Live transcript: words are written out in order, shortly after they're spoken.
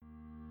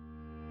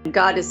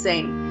God is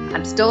saying,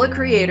 I'm still a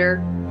creator.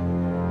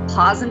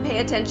 Pause and pay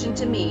attention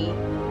to me.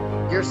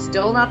 You're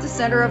still not the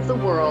center of the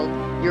world.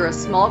 You're a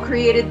small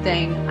created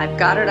thing. I've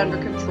got it under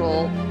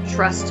control.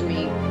 Trust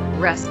me.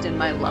 Rest in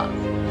my love.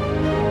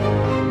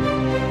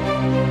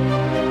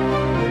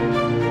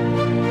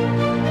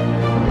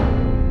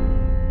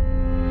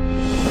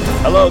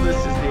 Hello, this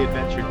is the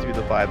Adventure Through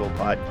the Bible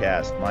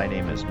podcast. My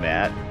name is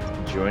Matt.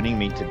 Joining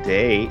me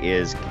today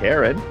is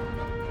Karen.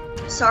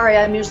 Sorry,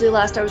 I'm usually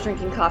last. I was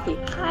drinking coffee.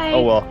 Hi.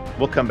 Oh, well,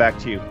 we'll come back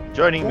to you.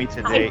 Joining me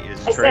today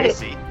is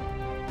Tracy.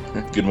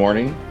 Good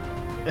morning.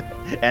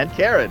 And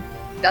Karen.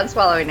 Done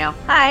swallowing now.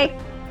 Hi.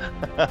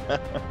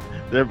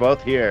 They're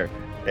both here.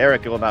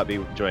 Eric will not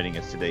be joining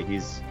us today.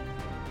 He's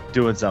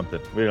doing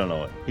something. We don't know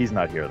what. He's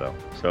not here, though.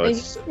 So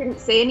You didn't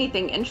say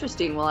anything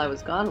interesting while I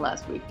was gone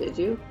last week, did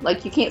you?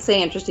 Like, you can't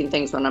say interesting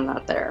things when I'm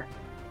not there.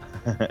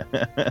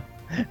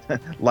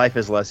 Life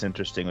is less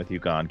interesting with you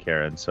gone,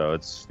 Karen. So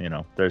it's,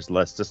 there's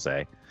less to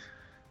say.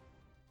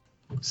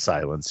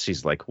 Silence.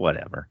 She's like,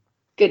 whatever.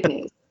 Good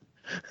news.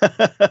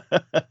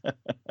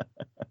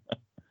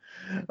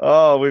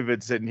 Oh, we've been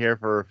sitting here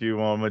for a few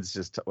moments.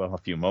 A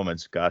few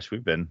moments. Gosh,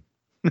 we've been.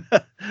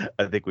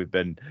 I think we've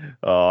been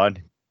on.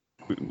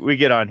 We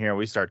get on here and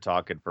we start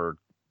talking for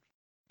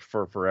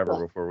forever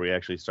before we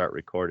actually start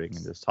recording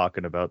and just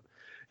talking about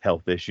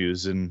health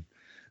issues and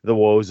the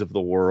woes of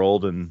the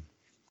world and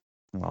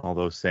all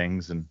those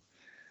things. And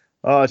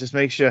it just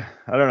makes you,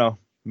 I don't know,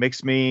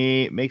 makes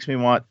me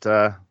want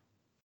the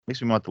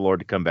Lord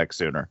to come back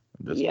sooner.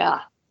 Yeah.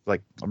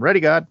 Like, I'm ready,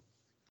 God.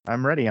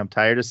 I'm ready. I'm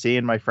tired of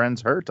seeing my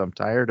friends hurt. I'm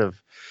tired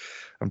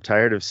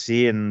of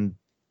seeing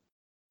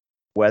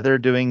weather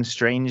doing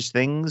strange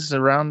things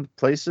around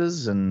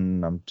places,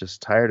 and I'm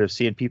just tired of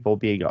seeing people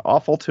being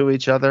awful to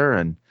each other.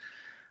 And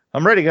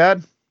I'm ready,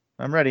 God.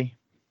 I'm ready.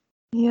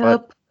 Yep.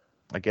 But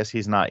I guess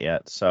he's not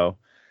yet. So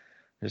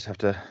we just have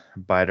to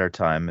bide our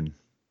time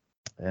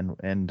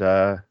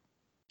and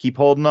keep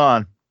holding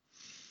on.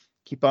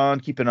 Keep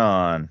on keeping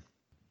on.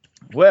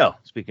 Well,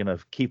 speaking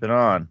of keeping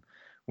on,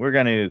 we're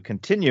going to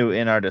continue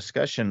in our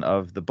discussion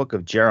of the book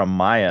of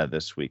Jeremiah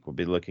this week. We'll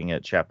be looking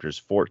at chapters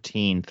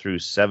 14 through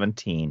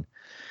 17.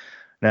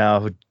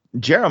 Now,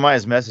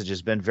 Jeremiah's message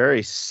has been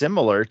very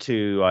similar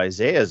to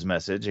Isaiah's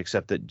message,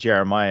 except that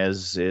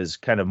Jeremiah's is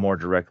kind of more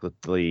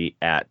directly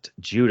at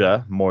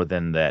Judah, more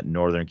than that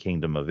northern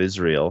kingdom of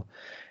Israel.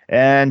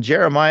 And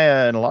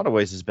Jeremiah, in a lot of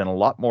ways, has been a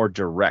lot more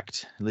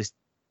direct. At least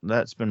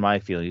that's been my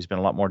feeling. He's been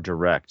a lot more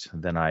direct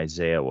than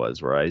Isaiah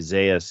was, where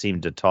Isaiah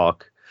seemed to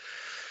talk,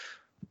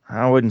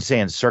 I wouldn't say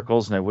in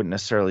circles, and I wouldn't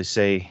necessarily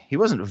say he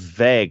wasn't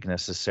vague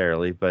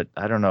necessarily, but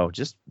I don't know.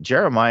 Just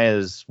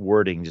Jeremiah's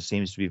wording just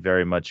seems to be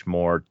very much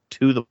more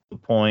to the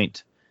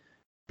point,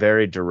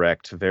 very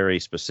direct, very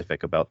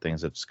specific about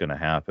things that's going to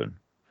happen.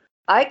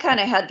 I kind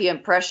of had the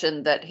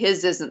impression that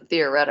his isn't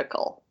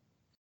theoretical.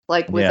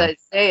 Like with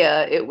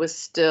Isaiah, it was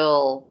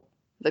still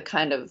the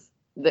kind of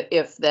the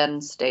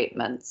if-then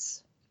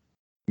statements.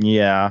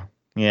 Yeah.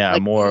 Yeah,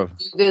 like, more of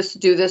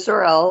do this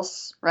or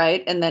else,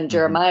 right? And then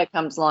Jeremiah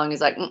comes along.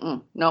 He's like,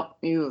 nope,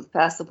 you've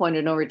passed the point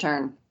of no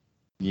return.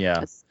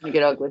 Yeah, it's gonna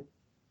get ugly.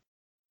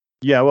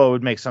 Yeah, well, it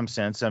would make some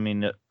sense. I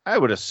mean, I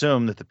would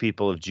assume that the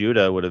people of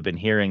Judah would have been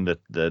hearing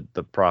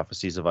the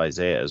prophecies of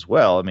Isaiah as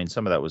well. I mean,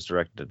 some of that was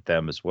directed at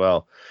them as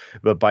well.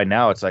 But by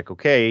now, it's like,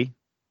 okay,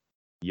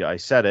 yeah, I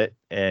said it,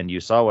 and you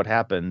saw what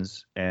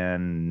happens,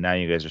 and now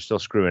you guys are still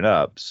screwing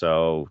up.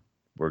 So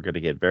we're going to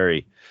get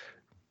very,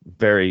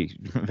 very,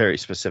 very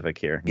specific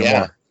here.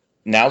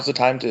 Now's the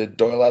time to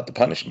dole out the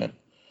punishment.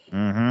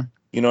 Mm-hmm.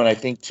 And I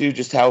think too,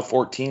 just how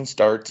 14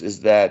 starts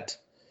is that,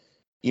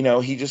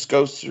 he just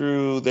goes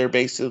through their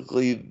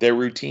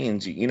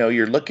routines.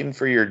 You're looking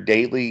for your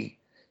day-to-day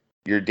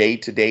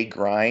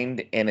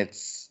grind, and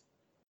it's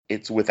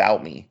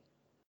without me.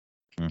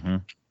 Mm-hmm.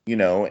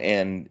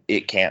 And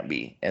it can't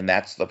be, and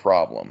that's the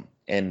problem.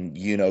 And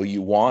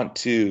you want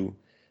to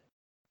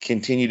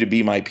continue to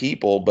be my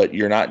people, but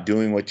you're not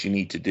doing what you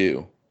need to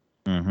do.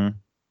 Mm-hmm.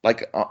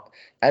 Like,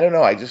 I don't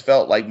know. I just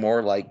felt like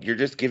more like you're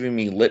just giving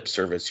me lip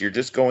service. You're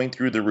just going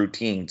through the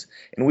routines.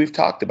 And we've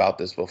talked about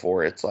this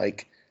before. It's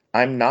like,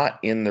 I'm not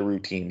in the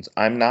routines.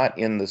 I'm not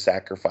in the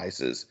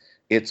sacrifices.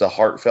 It's a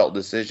heartfelt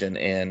decision,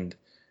 and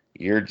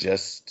you're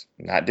just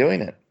not doing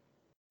it.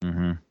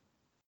 Mm-hmm.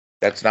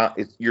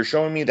 You're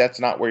showing me that's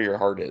not where your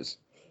heart is.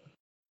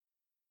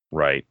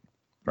 Right.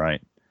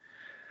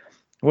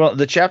 Well,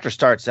 the chapter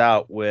starts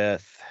out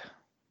with,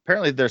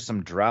 apparently there's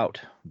some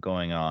drought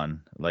going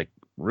on, like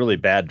really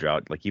bad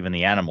drought. Like even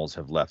the animals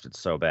have left. It's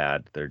so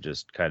bad. They're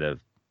just kind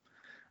of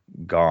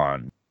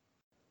gone.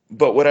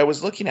 But what I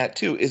was looking at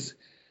too is,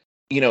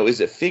 is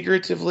it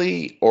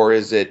figuratively, or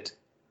is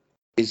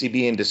he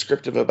being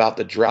descriptive about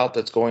the drought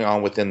that's going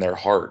on within their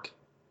heart?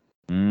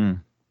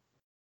 Could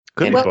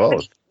be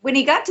both. When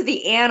he got to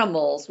the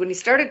animals, when he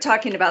started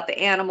talking about the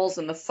animals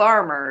and the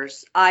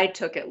farmers, I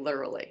took it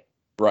literally.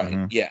 Right.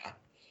 Mm-hmm. Yeah.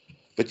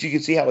 But you can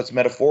see how it's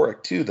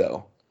metaphoric too,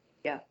 though.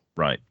 Yeah.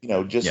 Right.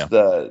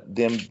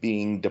 Them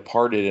being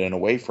departed and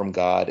away from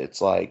God.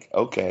 It's like,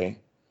 okay,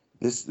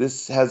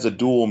 this has a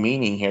dual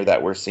meaning here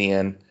that we're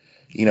seeing,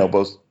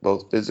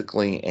 both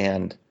physically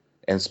and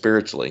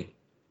spiritually.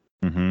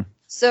 Mm-hmm.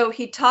 So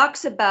he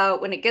talks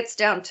about when it gets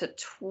down to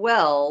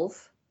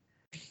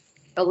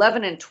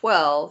 11 and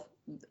 12,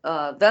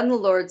 then the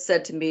Lord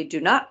said to me,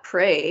 do not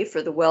pray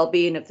for the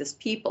well-being of this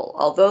people,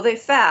 although they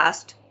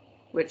fast,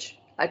 which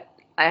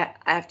I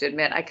have to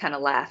admit, I kind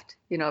of laughed.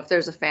 If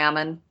there's a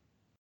famine,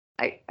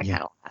 I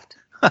kind of laughed.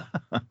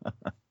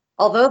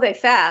 Although they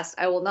fast,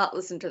 I will not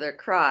listen to their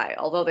cry.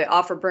 Although they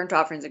offer burnt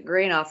offerings and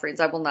grain offerings,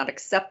 I will not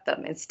accept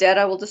them. Instead,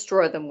 I will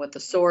destroy them with the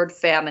sword,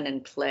 famine,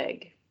 and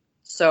plague.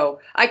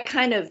 So I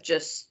kind of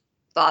just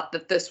thought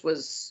that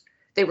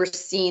they were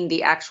seeing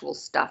the actual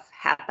stuff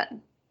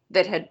happen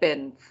that had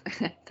been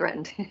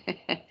threatened.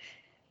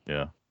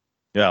 Yeah.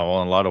 Yeah.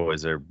 Well, in a lot of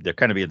ways, they're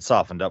kind of being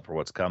softened up for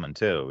what's coming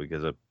too,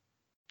 because of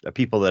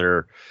people that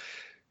are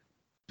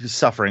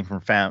suffering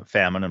from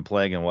famine and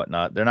plague and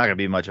whatnot. They're not going to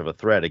be much of a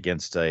threat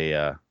against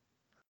an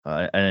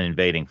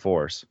invading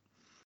force.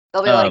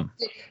 They'll be like,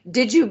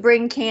 did you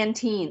bring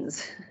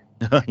canteens?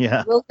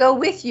 Yeah. We'll go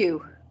with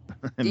you.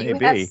 Do you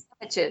Maybe. have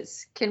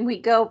sandwiches? Can we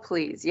go,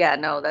 please? Yeah,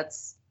 no,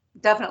 that's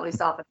definitely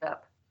softened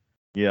up.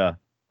 Yeah.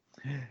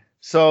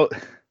 So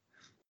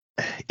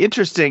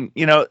interesting.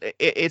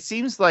 It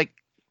seems like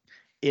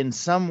in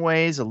some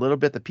ways a little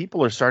bit the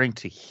people are starting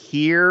to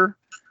hear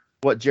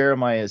what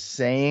Jeremiah is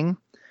saying,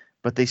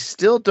 but they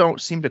still don't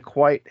seem to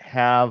quite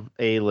have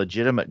a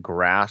legitimate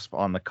grasp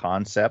on the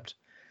concept,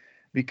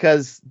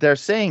 because they're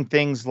saying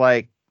things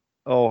like,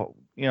 well,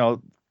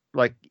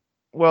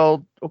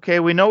 okay,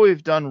 we know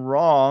we've done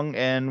wrong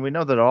and we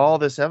know that all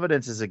this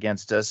evidence is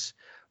against us,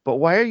 but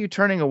why are you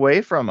turning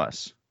away from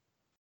us?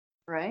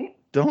 Right.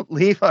 Don't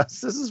leave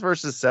us. This is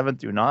verses 7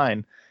 through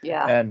 9.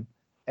 Yeah.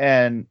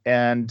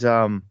 And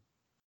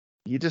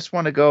you just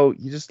want to go,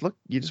 you just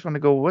want to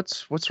go,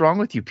 what's wrong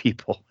with you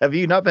people? Have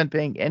you not been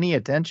paying any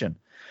attention?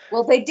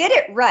 Well, they did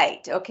it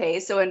right. Okay.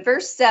 So in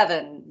verse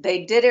 7,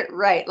 they did it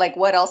right. Like,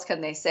 what else can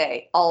they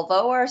say?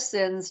 Although our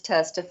sins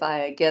testify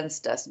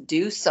against us,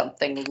 do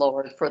something,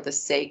 Lord, for the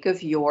sake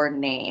of your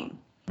name.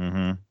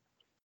 Mm-hmm.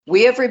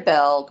 We have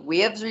rebelled. We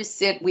have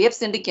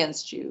sinned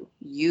against you.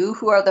 You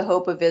who are the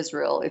hope of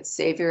Israel, its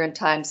savior in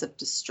times of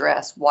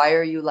distress. Why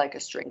are you like a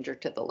stranger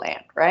to the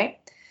land? Right?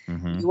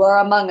 Mm-hmm. You are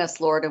among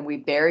us, Lord, and we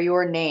bear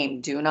your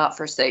name. Do not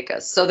forsake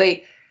us. So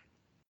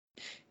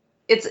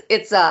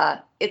it's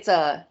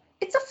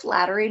a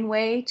flattering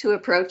way to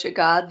approach a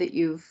God that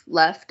you've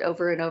left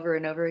over and over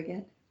and over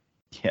again.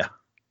 Yeah.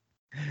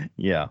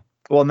 Yeah.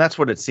 Well, and that's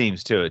what it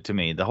seems to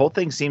me. The whole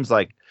thing seems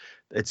like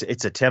it's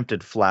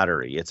attempted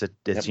flattery. It's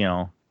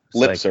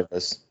lip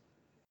service.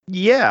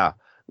 Yeah.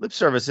 Lip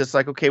service. It's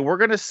like, okay, we're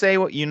going to say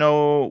what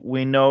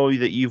we know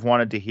that you've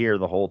wanted to hear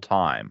the whole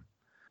time.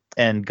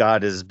 And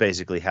God is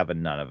basically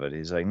having none of it.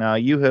 He's like, no,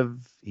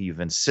 you've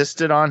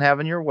insisted on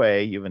having your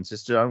way. You've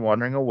insisted on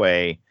wandering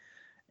away.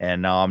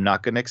 And now I'm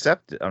not going to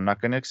accept it. I'm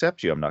not going to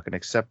accept you. I'm not going to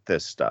accept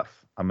this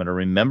stuff. I'm going to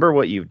remember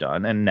what you've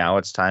done. And now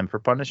it's time for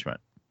punishment.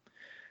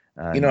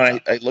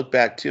 I look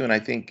back too, and I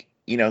think,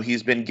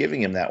 he's been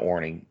giving him that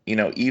warning,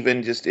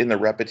 even just in the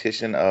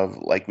repetition of,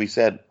 like we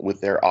said, with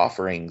their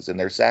offerings and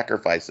their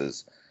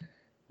sacrifices,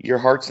 your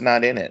heart's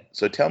not in it.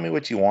 So tell me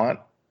what you want,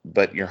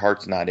 but your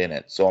heart's not in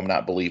it. So I'm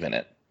not believing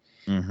it.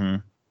 Mm-hmm.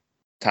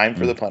 Time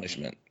for the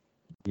punishment.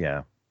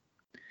 Yeah.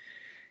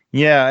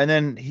 Yeah. And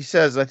then he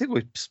says, I think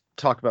we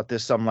talked about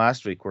this some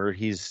last week, where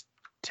he's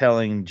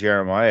telling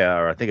Jeremiah,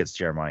 or I think it's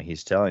Jeremiah,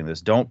 he's telling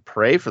this, don't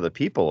pray for the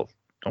people.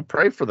 Don't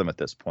pray for them at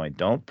this point.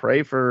 Don't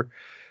pray for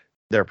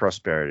their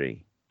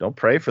prosperity. Don't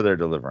pray for their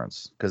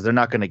deliverance, because they're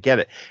not going to get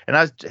it. And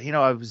I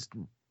was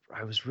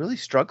really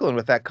struggling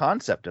with that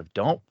concept of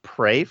don't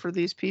pray for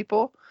these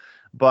people.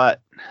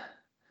 But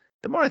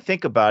the more I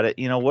think about it,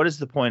 what is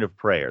the point of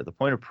prayer? The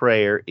point of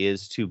prayer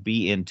is to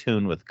be in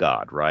tune with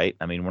God, right?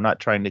 I mean, we're not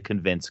trying to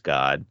convince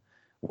God.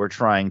 We're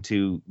trying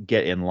to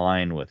get in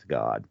line with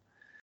God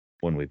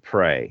when we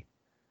pray.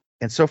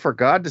 And so for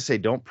God to say,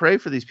 don't pray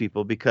for these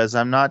people because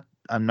I'm not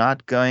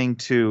going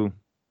to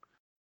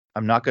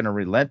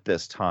relent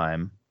this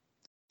time.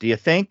 Do you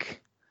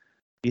think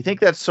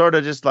that's sort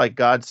of just like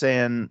God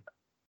saying,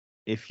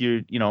 if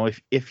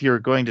you're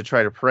going to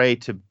try to pray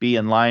to be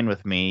in line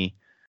with me,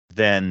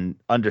 then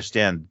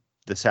understand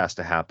this has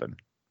to happen?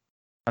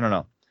 I don't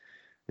know.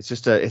 It's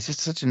just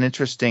such an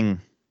interesting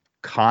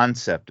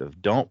concept of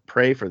don't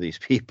pray for these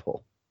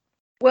people.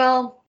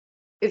 Well,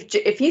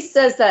 if he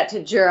says that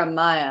to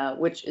Jeremiah,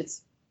 which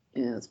it's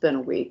been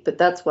a week, but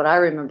that's what I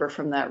remember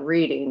from that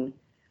reading.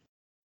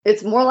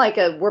 It's more like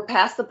we're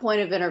past the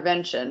point of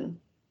intervention.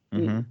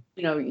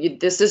 Mm-hmm.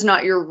 This is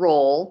not your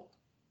role.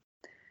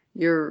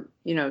 You're,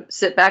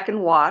 sit back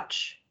and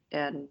watch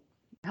and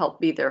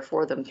help be there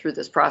for them through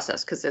this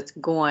process, because it's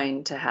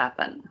going to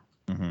happen.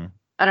 Mm-hmm.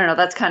 I don't know.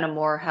 That's kind of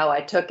more how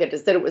I took it,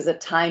 is that it was a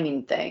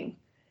timing thing.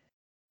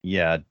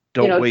 Yeah.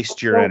 Don't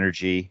waste your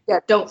energy. Yeah.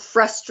 Don't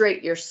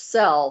frustrate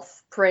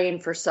yourself praying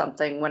for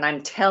something when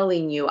I'm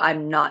telling you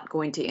I'm not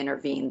going to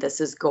intervene.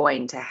 This is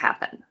going to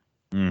happen.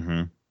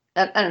 Mm-hmm.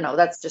 I don't know.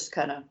 That's just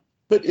kind of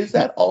But is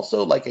that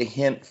also like a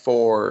hint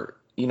for,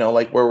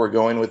 like where we're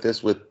going with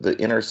this with the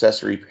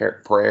intercessory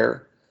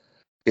prayer?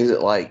 Is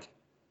it like,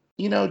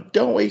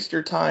 don't waste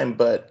your time,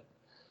 but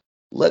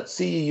let's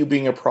see you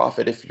being a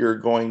prophet if you're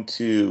going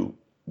to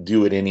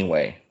do it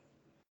anyway.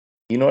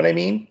 You know what I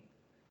mean?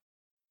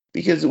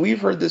 Because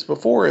we've heard this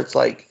before. It's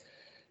like,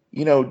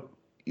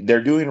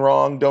 they're doing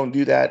wrong. Don't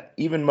do that.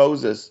 Even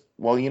Moses,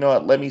 well, you know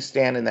what? Let me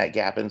stand in that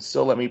gap and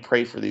still let me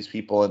pray for these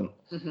people. And,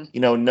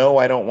 no,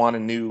 I don't want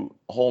a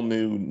whole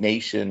new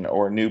nation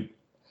or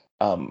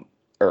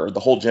or the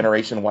whole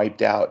generation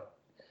wiped out.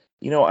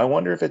 I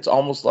wonder if it's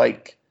almost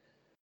like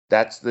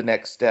that's the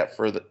next step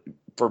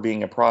for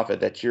being a prophet,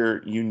 that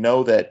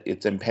that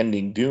it's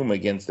impending doom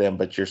against them,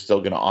 but you're still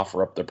going to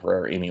offer up the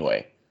prayer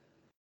anyway.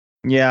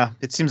 Yeah,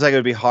 it seems like it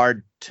would be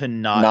hard to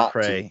not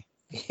pray.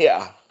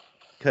 Yeah.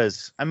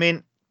 Because, I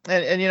mean,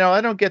 and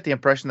I don't get the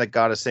impression that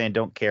God is saying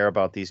don't care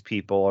about these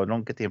people. I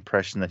don't get the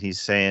impression that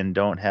he's saying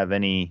don't have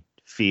any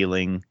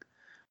feeling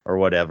or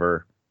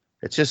whatever.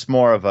 It's just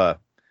more of a...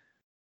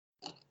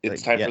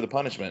 It's time for the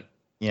punishment.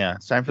 Yeah,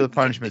 it's time for the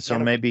punishment. So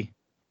maybe...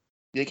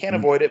 You can't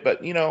avoid it,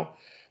 but,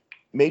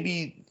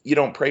 maybe you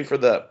don't pray for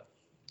the...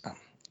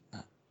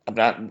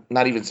 I'm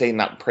not even saying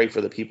not pray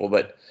for the people,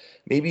 but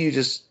maybe you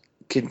just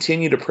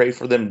continue to pray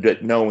for them,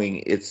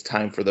 knowing it's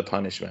time for the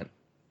punishment.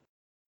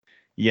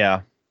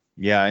 Yeah.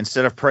 Yeah.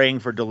 Instead of praying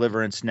for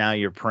deliverance, now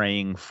you're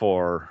praying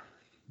for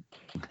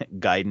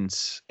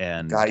guidance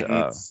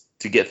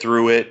to get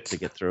through it.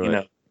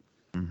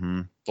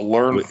 Mm-hmm. To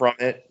learn from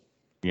it.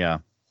 Yeah.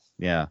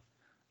 Yeah.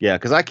 Yeah.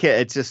 Because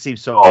it just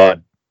seems so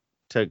odd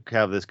to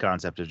have this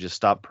concept of just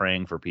stop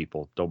praying for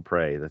people. Don't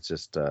pray. That's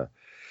just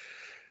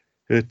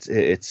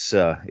it's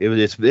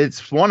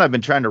one I've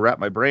been trying to wrap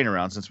my brain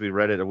around since we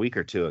read it a week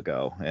or two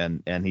ago,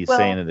 and he's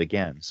saying it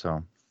again.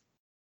 So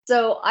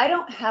I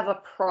don't have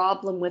a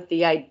problem with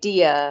the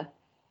idea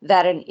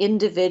that an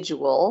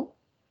individual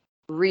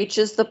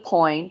reaches the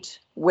point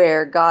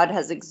where God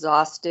has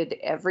exhausted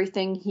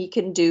everything he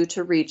can do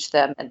to reach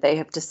them and they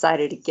have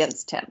decided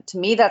against him. To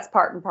me, that's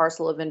part and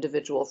parcel of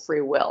individual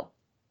free will.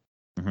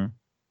 Mm-hmm.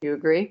 You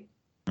agree?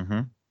 Mm-hmm.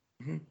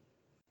 Mm-hmm.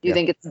 You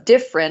think it's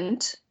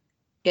different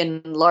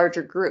in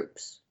larger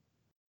groups?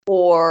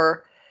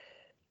 Or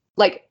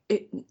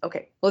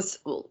okay,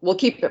 we'll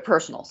keep it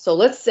personal. So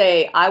let's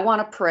say I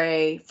want to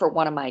pray for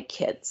one of my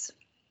kids,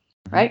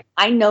 right?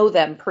 I know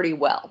them pretty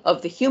well.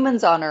 Of the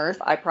humans on earth,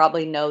 I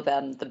probably know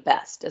them the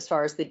best as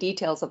far as the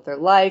details of their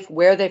life,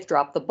 where they've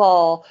dropped the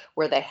ball,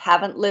 where they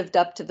haven't lived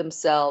up to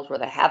themselves, where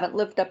they haven't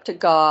lived up to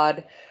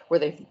God, where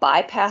they've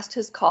bypassed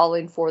his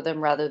calling for them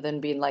rather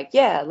than being like,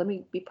 yeah, let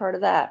me be part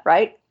of that,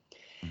 right?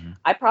 Mm-hmm.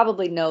 I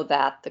probably know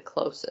that the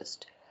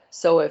closest.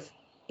 So if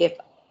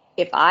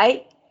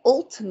I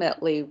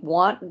ultimately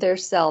want their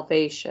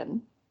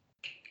salvation,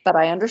 but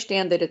I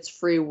understand that it's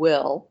free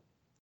will,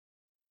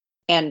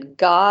 and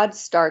God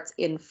starts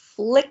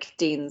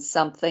inflicting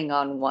something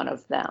on one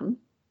of them,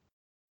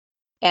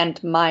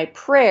 and my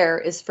prayer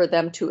is for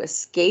them to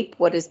escape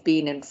what is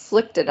being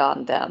inflicted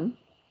on them,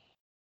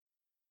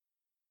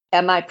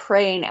 am I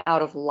praying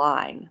out of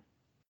line?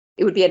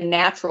 It would be a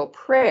natural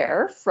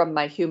prayer from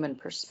my human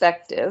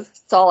perspective.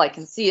 It's all I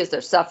can see is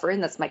they're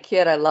suffering. That's my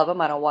kid. I love them.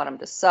 I don't want them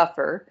to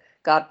suffer.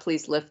 God,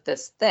 please lift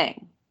this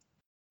thing.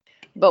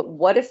 But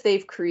what if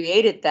they've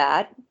created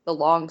that the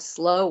long,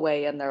 slow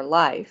way in their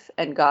life,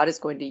 and God is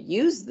going to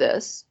use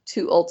this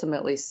to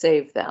ultimately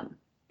save them?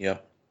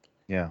 Yep.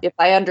 Yeah. If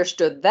I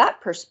understood that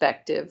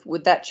perspective,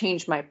 would that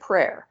change my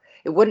prayer?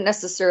 It wouldn't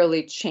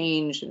necessarily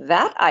change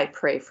that I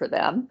pray for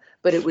them,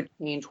 but it would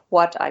change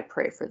what I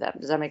pray for them.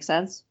 Does that make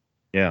sense?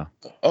 Yeah.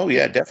 Oh,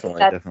 yeah,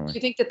 definitely. Definitely. Do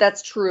you think that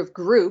that's true of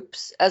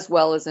groups as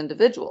well as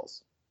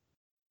individuals?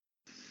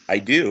 I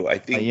do. I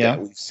think that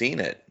we've seen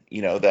it,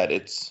 that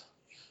it's,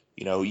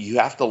 you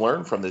have to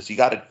learn from this. You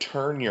got to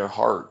turn your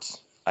hearts.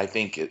 I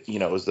think,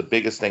 is the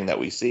biggest thing that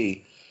we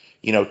see,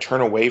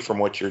 turn away from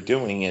what you're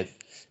doing.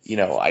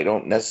 I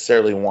don't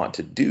necessarily want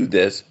to do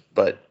this,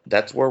 but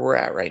that's where we're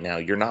at right now.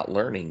 You're not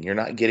learning. You're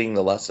not getting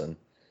the lesson.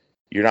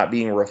 You're not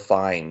being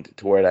refined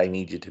to where I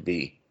need you to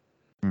be.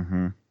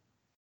 Mm-hmm.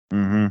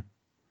 Mm-hmm.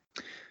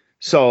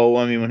 So,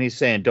 I mean, when he's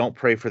saying don't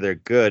pray for their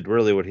good,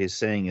 really what he's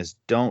saying is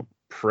don't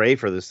pray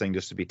for this thing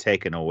just to be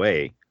taken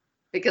away.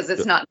 Because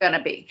it's not going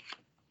to be.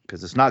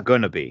 Because it's not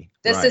going to be.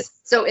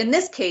 So in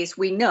this case,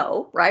 we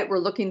know, right? We're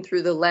looking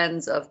through the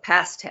lens of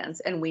past tense,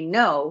 and we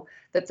know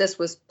that this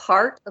was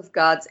part of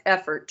God's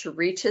effort to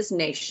reach his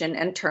nation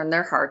and turn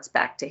their hearts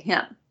back to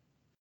him.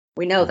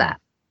 We know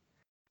that.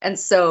 And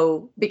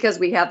so because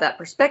we have that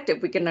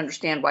perspective, we can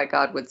understand why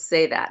God would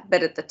say that.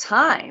 But at the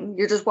time,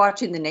 you're just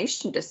watching the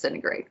nation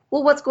disintegrate.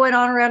 Well, what's going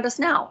on around us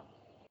now?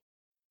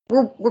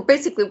 We're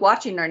basically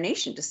watching our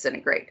nation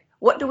disintegrate.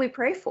 What do we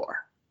pray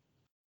for?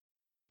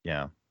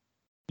 Yeah.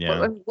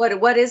 Yeah.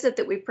 What is it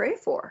that we pray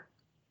for?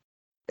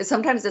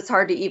 Sometimes it's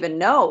hard to even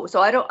know. So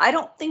I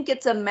don't think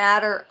it's a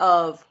matter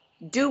of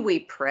do we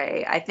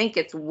pray? I think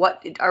it's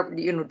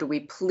do we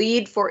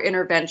plead for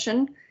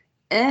intervention?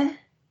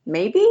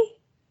 Maybe.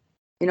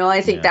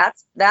 I think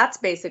that's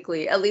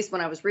basically, at least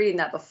when I was reading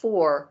that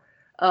before,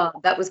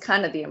 That was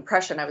kind of the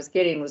impression I was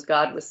getting, was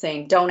God was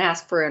saying, don't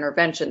ask for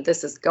intervention.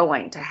 This is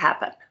going to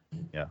happen.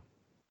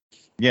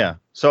 Yeah.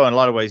 So in a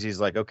lot of ways, he's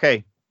like,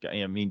 okay,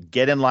 I mean,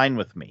 get in line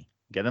with me.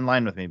 Get in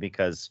line with me,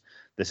 because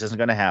this isn't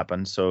going to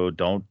happen. So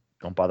don't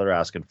bother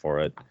asking for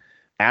it.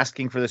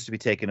 Asking for this to be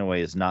taken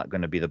away is not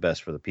going to be the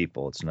best for the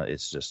people.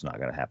 It's just not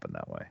going to happen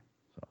that way.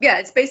 So. Yeah,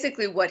 it's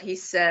basically what he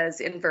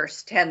says in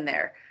verse 10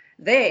 there.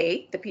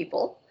 They, the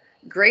people,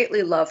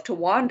 greatly love to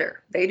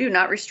wander. They do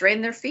not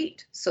restrain their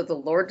feet, so the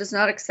Lord does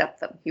not accept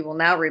them. He will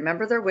now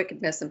remember their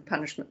wickedness and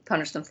punish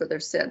them for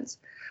their sins.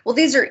 Well,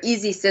 these are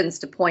easy sins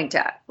to point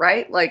at,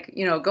 right? Like,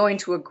 going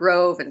to a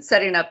grove and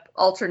setting up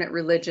alternate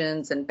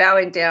religions and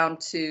bowing down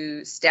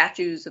to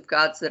statues of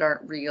gods that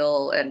aren't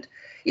real, and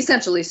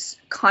essentially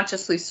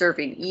consciously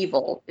serving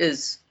evil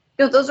is,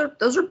 those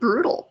are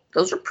brutal.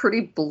 Those are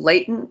pretty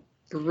blatant,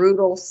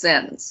 brutal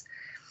sins.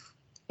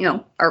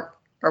 Are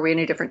we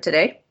any different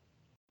today?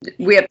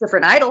 We have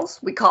different idols.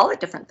 We call it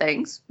different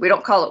things. We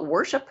don't call it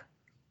worship.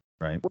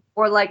 Right. We're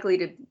more likely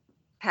to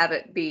have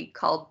it be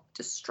called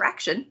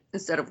distraction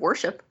instead of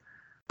worship.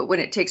 But when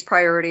it takes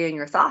priority in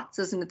your thoughts,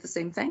 isn't it the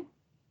same thing?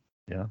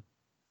 Yeah.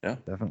 Yeah,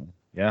 definitely.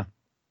 Yeah.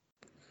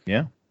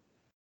 Yeah.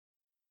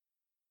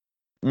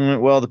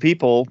 Well, the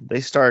people,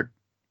 they start,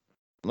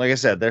 like I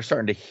said, they're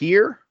starting to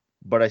hear,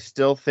 but I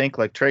still think,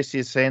 like Tracy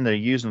is saying, they're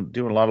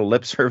doing a lot of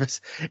lip service,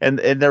 and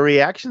their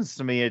reactions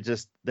to me are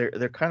just,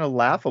 they're kind of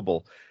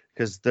laughable.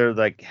 Because they're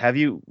like, have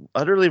you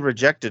utterly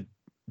rejected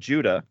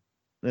Judah?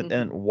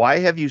 And why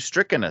have you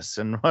stricken us?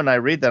 And when I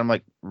read that, I'm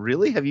like,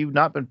 really? Have you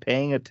not been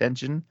paying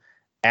attention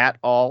at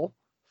all?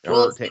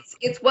 Well,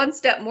 it's one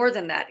step more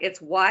than that. It's,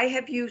 why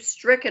have you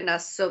stricken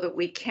us so that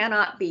we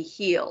cannot be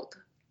healed?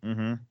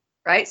 Mm-hmm.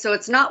 Right? So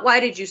it's not, why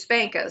did you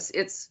spank us?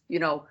 It's,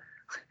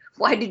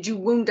 why did you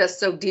wound us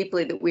so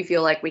deeply that we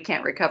feel like we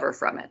can't recover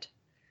from it?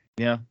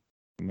 Yeah.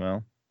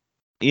 Well,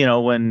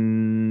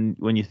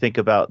 when you think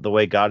about the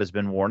way God has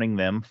been warning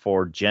them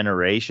for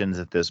generations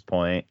at this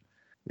point,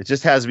 it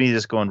just has me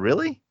just going,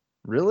 really?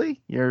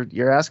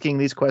 You're asking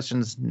these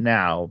questions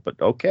now,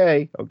 but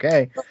okay.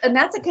 And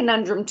that's a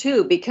conundrum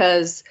too,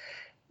 because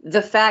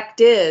the fact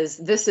is,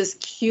 this is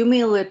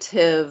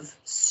cumulative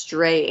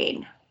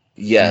straying.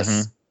 Yes.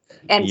 Mm-hmm.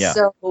 And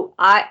so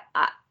I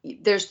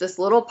there's this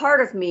little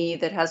part of me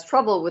that has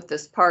trouble with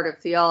this part of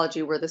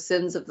theology where the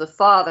sins of the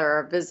father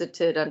are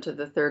visited unto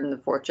the third and the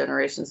fourth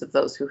generations of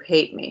those who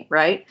hate me,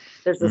 right?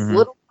 There's this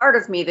little part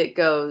of me that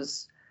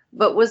goes,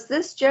 but was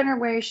this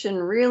generation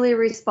really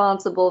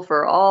responsible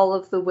for all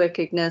of the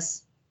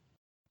wickedness?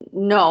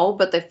 No,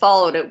 but they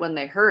followed it when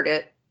they heard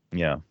it.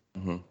 Yeah.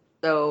 Mm-hmm.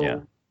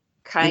 So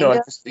kind of,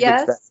 It's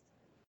yes. that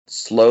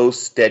slow,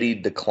 steady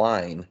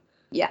decline.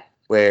 Yeah.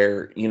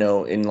 Where,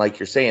 and like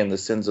you're saying, the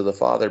sins of the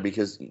father,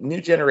 because new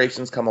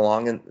generations come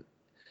along, and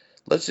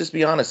let's just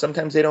be honest,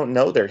 sometimes they don't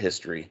know their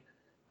history.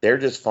 They're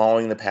just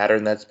following the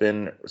pattern that's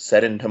been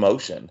set into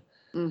motion.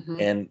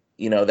 Mm-hmm. And,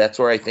 that's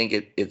where I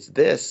think it's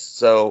this.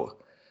 So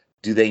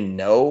do they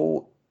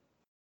know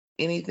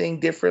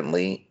anything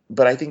differently?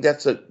 But I think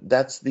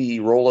that's the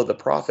role of the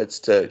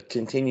prophets, to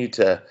continue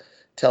to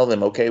tell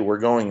them, okay, we're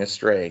going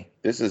astray.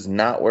 This is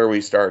not where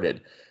we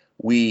started.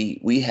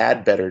 We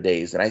had better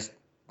days. And I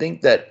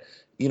think that,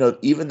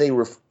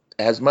 even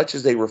as much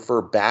as they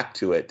refer back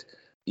to it,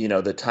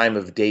 the time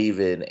of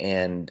David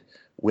and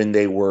when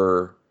they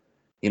were,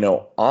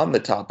 on the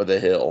top of the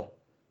hill,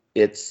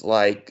 it's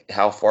like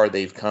how far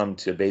they've come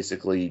to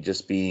basically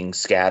just being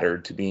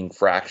scattered, to being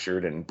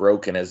fractured and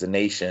broken as a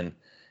nation.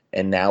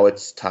 And now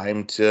it's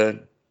time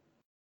to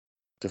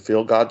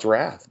feel God's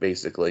wrath,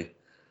 basically.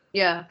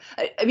 Yeah.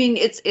 I mean,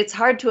 it's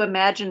hard to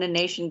imagine a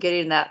nation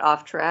getting that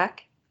off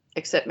track,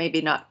 except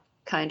maybe not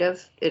kind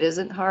of. It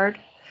isn't hard.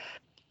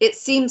 It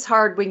seems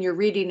hard when you're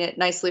reading it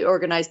nicely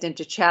organized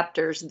into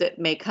chapters that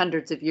make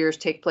hundreds of years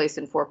take place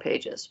in 4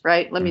 pages,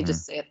 right? Let me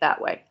just say it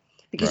that way.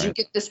 Because you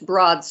get this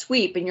broad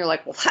sweep and you're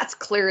like, well, that's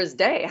clear as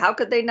day. How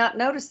could they not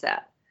notice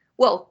that?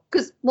 Well,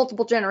 because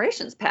multiple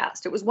generations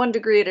passed. It was 1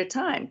 degree at a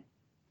time.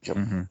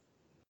 Mm-hmm.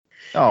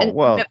 Oh, and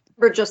well.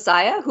 Remember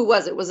Josiah? Who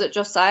was it? Was it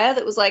Josiah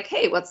that was like,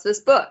 hey, what's this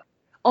book?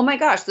 Oh my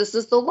gosh, this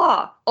is the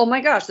law. Oh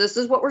my gosh, this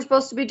is what we're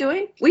supposed to be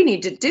doing? We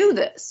need to do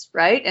this,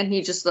 right? And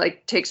he just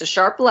takes a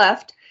sharp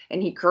left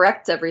and he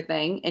corrects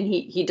everything, and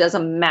he does a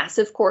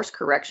massive course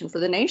correction for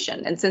the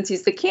nation. And since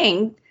he's the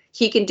king,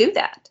 he can do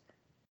that.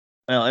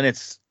 Well, and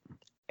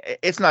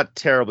it's not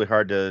terribly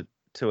hard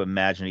to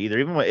imagine either.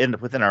 Even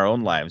within our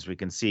own lives, we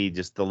can see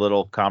just the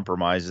little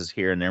compromises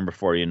here and there. And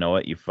before you know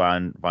it, you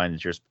find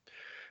that you're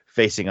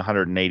facing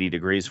 180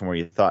 degrees from where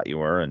you thought you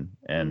were,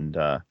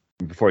 and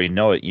before you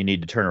know it, you need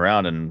to turn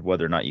around, and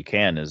whether or not you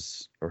can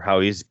or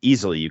how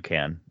easily you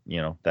can,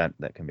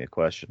 that can be a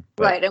question.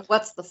 But, right. And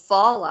what's the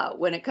fallout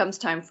when it comes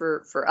time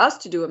for us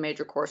to do a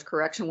major course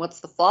correction?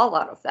 What's the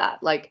fallout of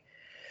that? Like,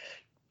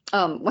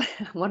 one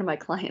of my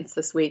clients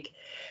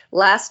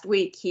last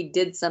week, he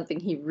did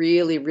something he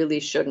really, really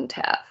shouldn't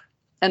have.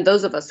 And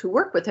those of us who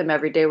work with him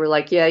every day were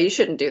like, yeah, you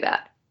shouldn't do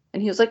that.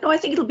 And he was like, no, I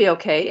think it'll be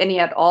okay. And he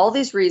had all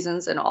these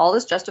reasons and all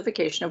this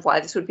justification of why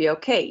this would be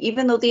okay,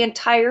 even though the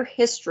entire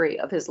history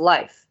of his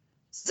life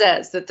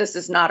says that this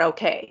is not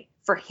okay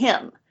for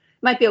him.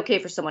 It might be okay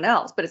for someone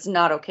else, but it's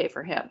not okay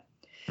for him.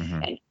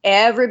 Mhm. And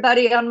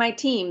everybody on my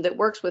team that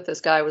works with this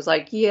guy was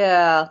like,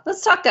 yeah,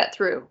 let's talk that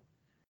through.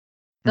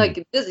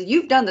 Like,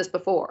 you've done this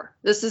before.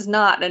 This is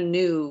not a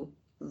new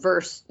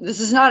verse.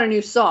 This is not a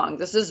new song.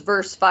 This is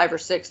verse 5 or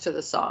 6 to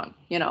the song,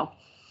 you know.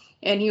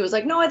 And he was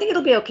like, no, I think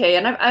it'll be okay.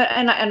 And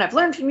I've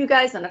learned from you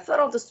guys, and I've thought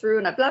all this through,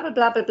 and I blah, blah,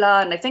 blah, blah, blah.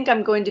 And I think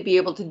I'm going to be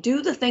able to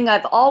do the thing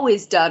I've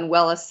always done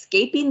while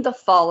escaping the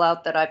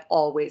fallout that I've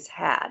always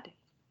had.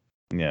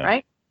 Yeah.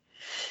 Right.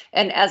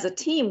 And as a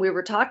team, we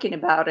were talking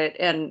about it.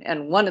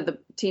 And one of the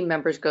team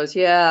members goes,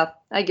 yeah,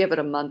 I give it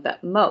a month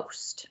at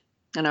most.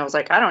 And I was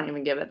like, I don't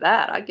even give it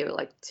that. I give it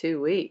like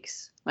 2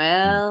 weeks.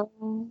 Well,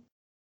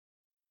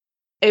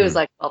 it was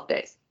like 12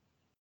 days.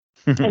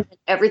 And then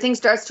everything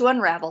starts to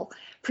unravel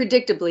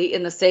predictably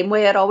in the same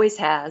way it always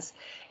has.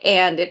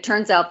 And it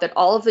turns out that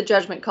all of the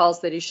judgment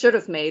calls that he should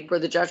have made were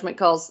the judgment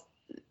calls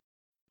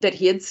that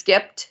he had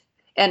skipped.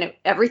 And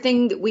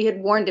everything that we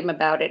had warned him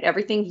about it,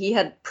 everything he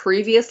had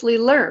previously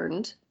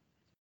learned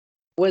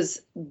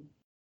was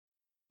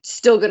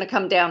still going to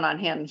come down on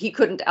him. He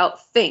couldn't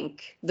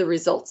outthink the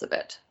results of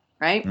it,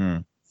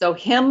 right? So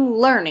him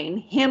learning,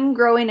 him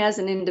growing as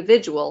an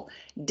individual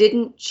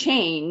didn't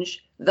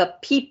change the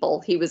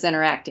people he was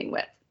interacting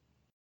with.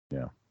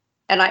 Yeah.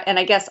 And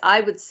I guess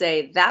I would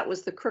say that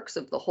was the crux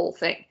of the whole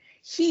thing.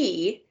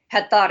 He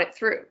had thought it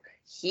through.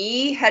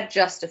 He had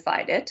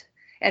justified it.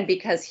 And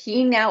because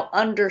he now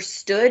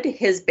understood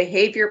his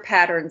behavior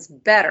patterns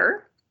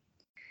better,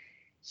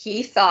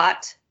 he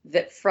thought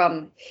that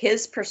from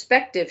his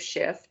perspective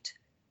shift,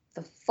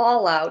 the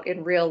fallout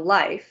in real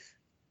life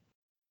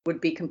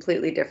would be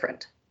completely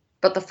different.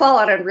 But the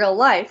fallout in real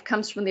life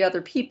comes from the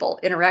other people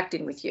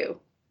interacting with you.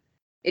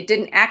 It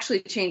didn't actually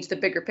change the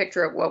bigger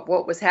picture of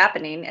what was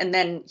happening. And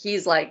then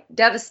he's like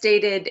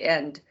devastated,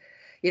 and,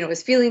 you know,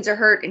 his feelings are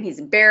hurt, and he's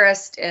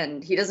embarrassed,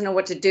 and he doesn't know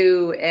what to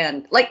do.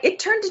 And like, it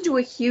turned into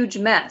a huge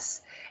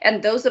mess.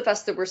 And those of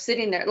us that were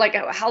sitting there, like,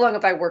 how long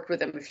have I worked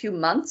with him? A few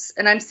months.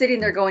 And I'm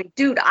sitting there going,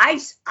 dude,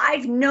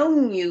 I've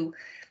known you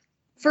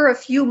for a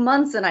few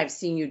months, and I've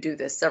seen you do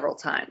this several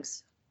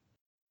times.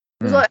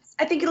 So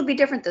I think it'll be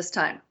different this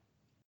time.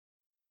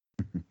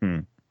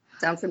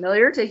 Sound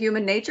familiar to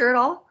human nature at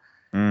all?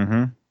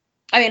 Mm-hmm.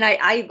 I mean,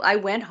 I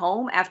went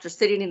home after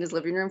sitting in his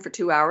living room for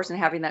 2 hours and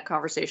having that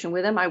conversation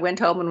with him. I went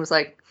home and was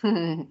like,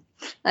 I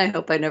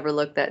hope I never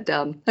look that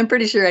dumb. I'm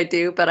pretty sure I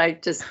do, but I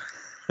just.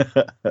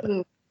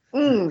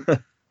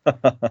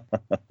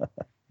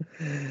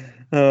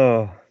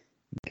 Oh,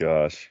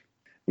 gosh.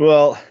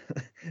 Well,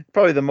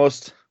 probably the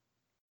most,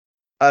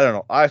 I don't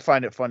know, I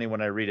find it funny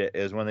when I read it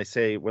is when they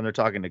say, when they're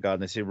talking to God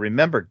and they say,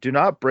 remember, do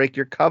not break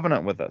your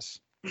covenant with us.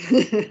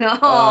 It's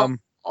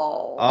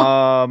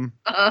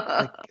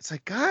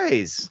like,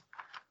 guys,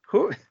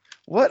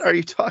 what are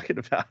you talking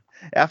about?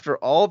 After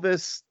all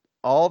this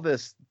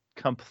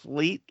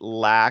complete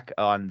lack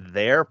on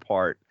their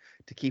part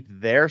to keep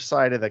their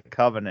side of the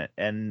covenant,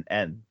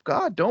 and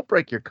God, don't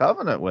break your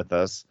covenant with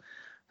us.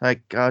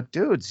 Like,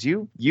 dudes,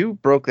 you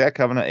broke that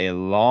covenant a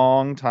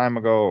long time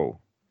ago,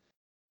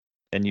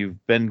 and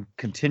you've been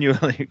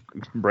continually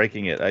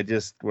breaking it.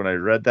 When I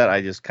read that,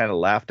 I just kind of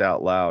laughed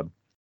out loud.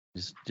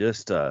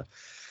 Just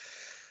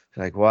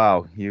like,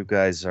 wow, you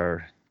guys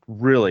are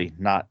really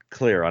not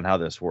clear on how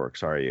this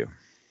works, are you?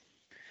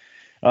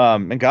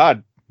 And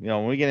God, you know,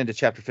 when we get into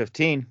chapter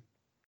 15,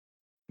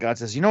 God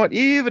says, you know what?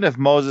 Even if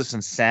Moses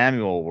and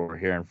Samuel were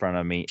here in front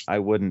of me, I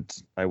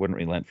wouldn't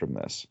relent from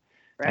this.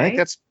 Right? I think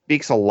that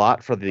speaks a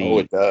lot for the. Oh,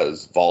 it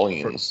does.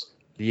 Volumes.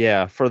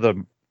 For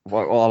a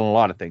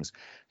lot of things.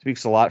 It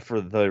speaks a lot for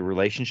the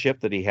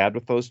relationship that he had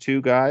with those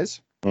two guys.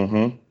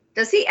 Mm-hmm.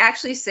 Does he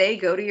actually say,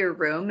 go to your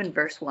room in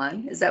verse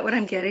 1? Is that what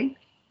I'm getting?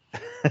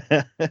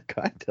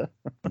 Kind of.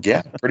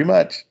 Yeah, pretty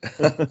much.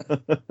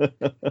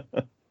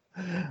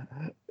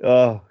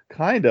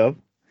 Kind of,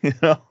 you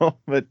know,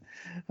 but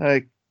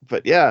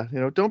yeah, you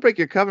know, don't break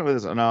your covenant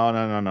with us.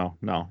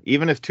 No.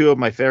 Even if two of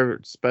my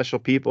favorite special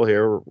people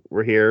here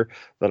were here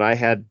that I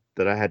had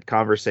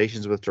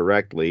conversations with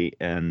directly,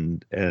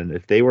 and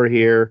if they were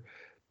here,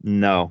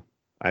 no,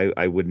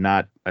 I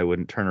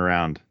wouldn't turn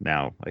around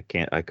now.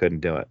 I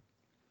couldn't do it.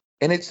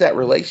 And it's that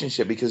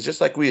relationship, because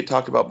just like we had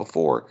talked about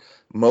before,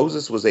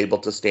 Moses was able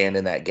to stand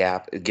in that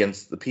gap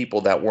against the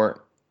people that weren't,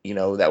 you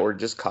know, that were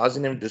just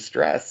causing him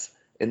distress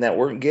and that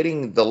weren't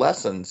getting the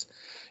lessons,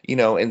 you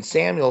know. And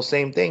Samuel,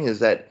 same thing, is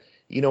that,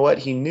 you know what,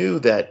 he knew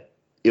that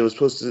it was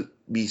supposed to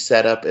be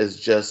set up as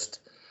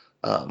just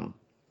a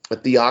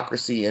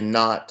theocracy and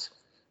not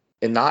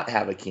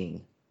have a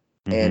king.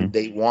 Mm-hmm. And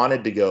they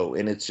wanted to go,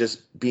 and it's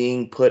just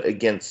being put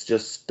against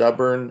just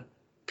stubborn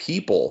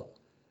people.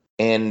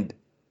 And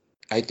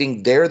I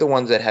think they're the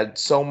ones that had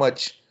so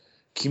much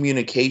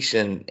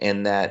communication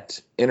and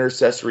that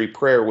intercessory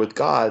prayer with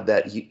God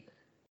that he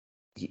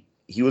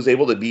was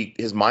able to be,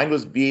 his mind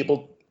was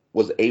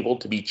able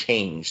to be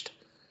changed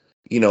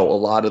a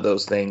lot of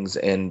those things,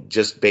 and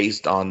just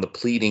based on the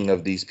pleading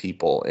of these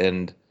people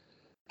and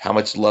how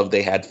much love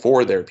they had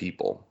for their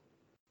people.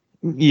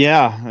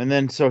 Yeah, and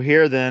then so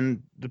here,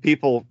 then the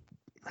people,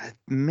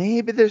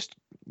 maybe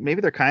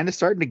they're kind of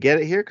starting to get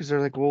it here because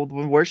they're like, well,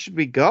 where should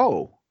we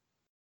go?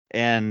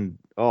 And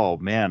oh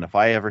man, if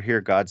I ever hear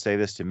God say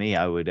this to me,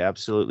 I would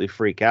absolutely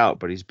freak out.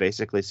 But he's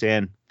basically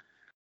saying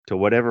to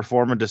whatever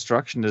form of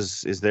destruction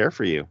is there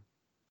for you.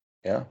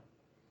 Yeah,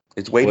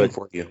 it's waiting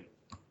for you.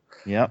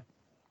 Yep,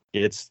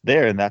 it's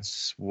there, and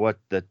that's what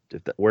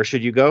where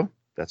should you go?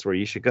 That's where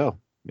you should go,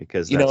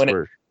 because that's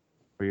where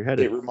you're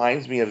headed. It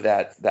reminds me of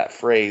that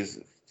phrase,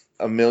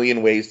 "A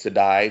million ways to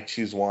die,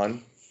 choose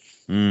one."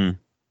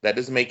 That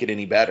doesn't make it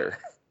any better.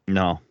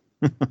 No,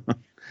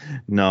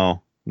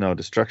 no.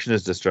 Destruction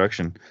is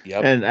destruction.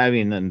 Yep. And I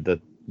mean, and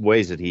the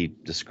ways that he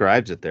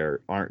describes it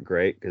there aren't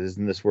great, because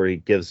isn't this where he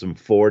gives them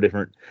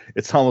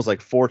it's almost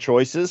like 4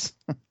 choices?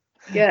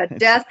 Yeah,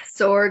 death,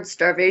 sword,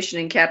 starvation,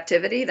 and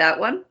captivity. That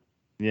one.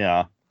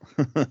 Yeah.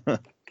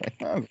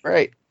 Oh,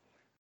 great.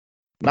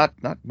 Not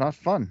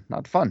fun.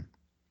 Not fun.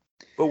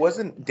 But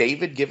wasn't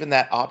David given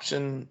that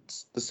option,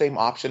 the same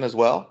option as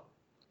well?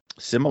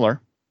 Similar.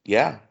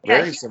 Yeah,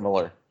 very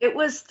similar. It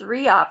was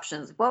 3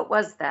 options. What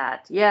was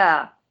that?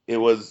 Yeah. It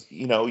was,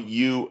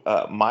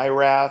 my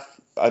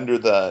wrath under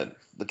the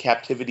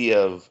captivity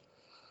of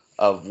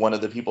one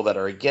of the people that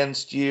are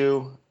against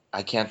you.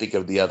 I can't think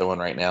of the other one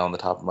right now on the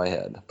top of my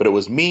head, but it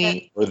was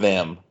me or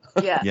them.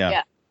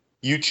 Yeah.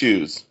 You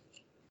choose.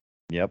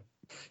 Yep.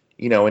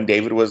 And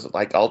David was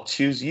like, I'll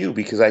choose you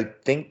because I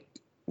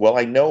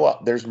know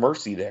there's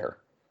mercy there.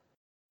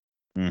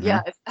 Mm-hmm.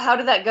 Yeah. How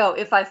did that go?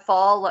 If I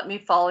fall, let me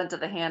fall into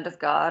the hand of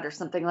God, or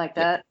something like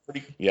that.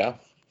 Yeah.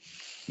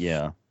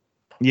 Yeah.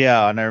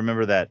 Yeah. And I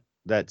remember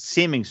that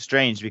seeming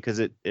strange, because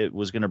it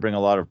was going to bring a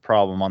lot of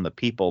problem on the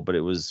people, but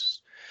it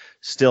was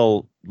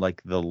still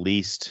like the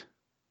least,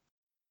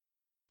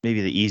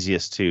 maybe the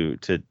easiest to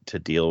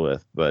deal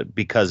with, but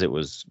because it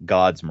was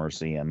God's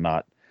mercy and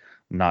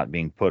not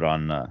being put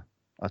on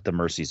at the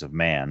mercies of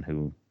man,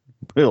 who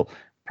will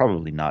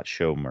probably not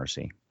show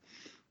mercy.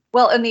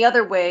 Well, and the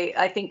other way,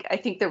 I think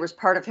there was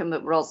part of him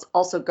that was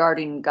also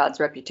guarding God's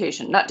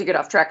reputation. Not to get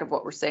off track of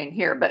what we're saying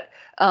here, but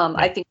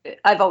I think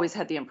I've always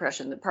had the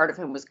impression that part of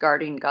him was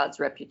guarding God's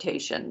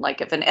reputation.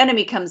 Like if an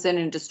enemy comes in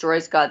and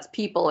destroys God's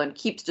people and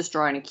keeps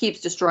destroying and keeps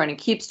destroying and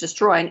keeps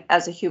destroying,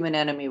 as a human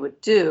enemy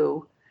would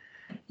do,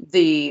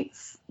 the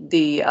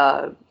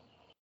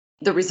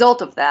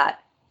result of that,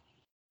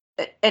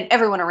 and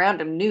everyone around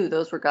him knew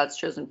those were God's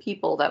chosen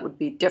people, that would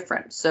be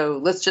different. So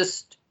let's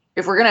just,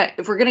 if we're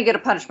gonna get a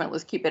punishment,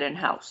 let's keep it in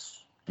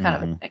house, kind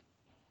of a thing.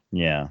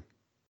 Yeah.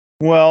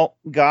 Well,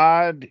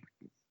 God,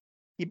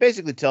 he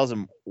basically tells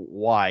him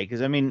why,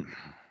 because I mean,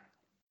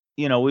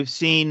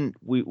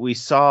 we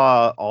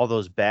saw all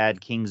those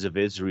bad kings of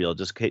Israel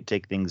just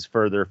take things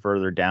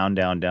further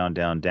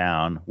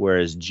down,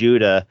 whereas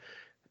Judah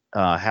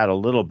had a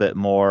little bit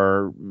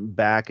more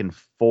back and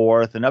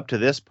forth, and up to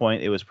this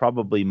point, it was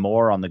probably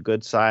more on the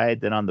good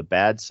side than on the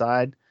bad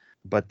side.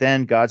 But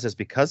then God says,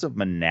 because of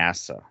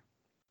Manasseh.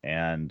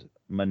 And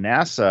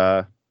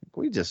Manasseh,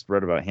 we just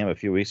read about him a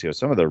few weeks ago.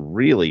 Some of the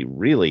really,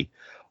 really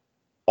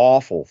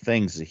awful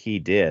things that he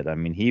did. I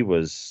mean,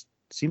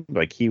 seemed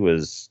like he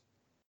was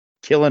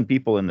killing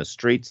people in the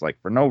streets, like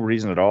for no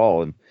reason at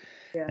all,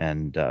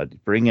 and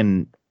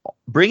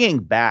bringing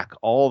back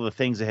all the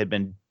things that had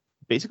been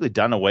basically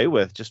done away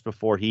with just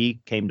before he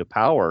came to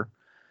power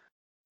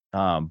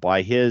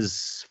by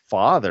his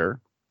father.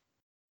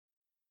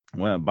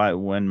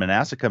 When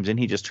Manasseh comes in,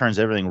 he just turns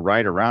everything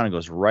right around and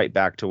goes right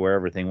back to where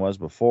everything was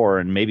before,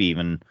 and maybe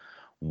even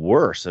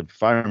worse.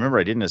 If I remember,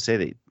 I didn't say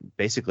that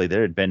basically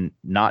there had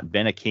not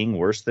been a king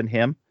worse than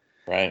him.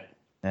 Right.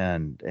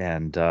 And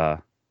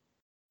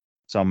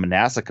so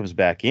Manasseh comes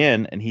back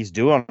in, and he's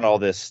doing all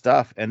this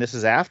stuff, and this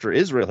is after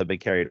Israel had been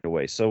carried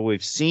away. So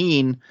we've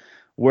seen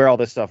where all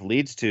this stuff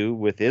leads to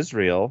with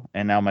Israel,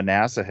 and now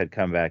Manasseh had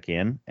come back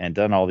in and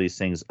done all these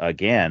things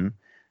again,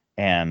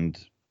 and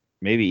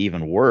maybe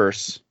even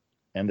worse.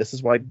 And this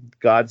is why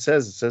God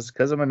says,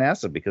 because of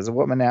Manasseh, because of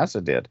what Manasseh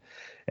did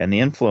and the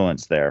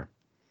influence there.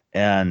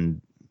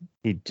 And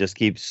he just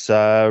keeps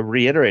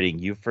reiterating,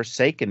 you've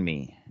forsaken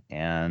me,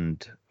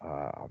 and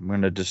I'm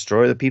going to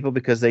destroy the people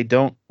because they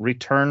don't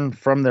return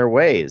from their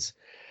ways.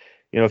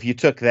 If you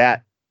took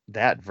that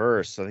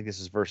verse, I think this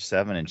is verse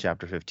 7 in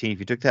chapter 15. If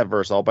you took that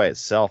verse all by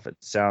itself, it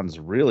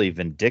sounds really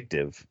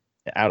vindictive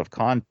out of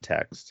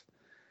context.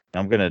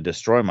 I'm going to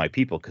destroy my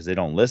people because they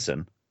don't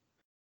listen.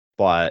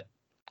 But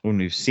when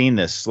we've seen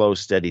this slow,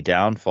 steady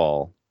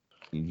downfall,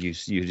 you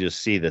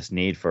just see this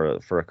need for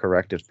a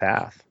corrective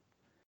path,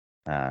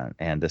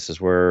 and this is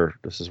where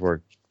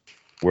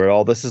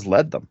all this has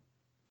led them.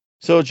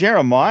 So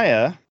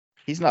Jeremiah,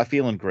 he's not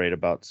feeling great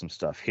about some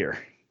stuff here.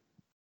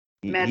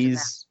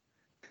 He's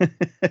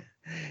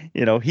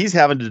he's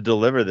having to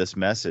deliver this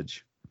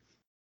message,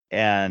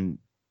 and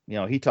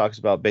he talks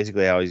about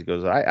basically how he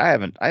goes, I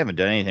haven't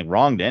done anything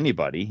wrong to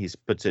anybody. He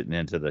puts it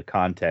into the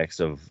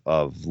context of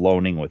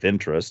loaning with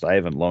interest. I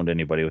haven't loaned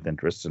anybody with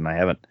interest, and I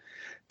haven't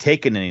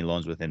taken any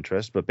loans with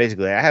interest. But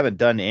basically, I haven't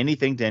done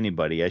anything to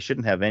anybody.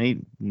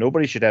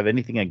 Nobody should have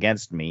anything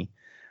against me,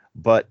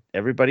 but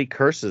everybody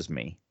curses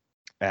me.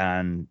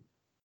 And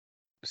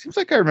it seems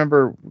like I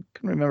can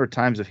remember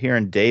times of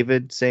hearing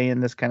David saying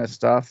this kind of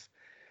stuff.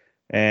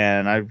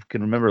 And I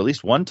can remember at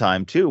least one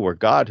time too where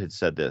God had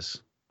said this.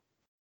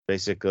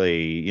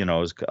 Basically, it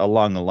was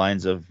along the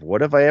lines of,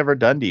 "What have I ever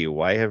done to you?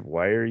 Why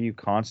are you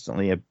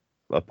constantly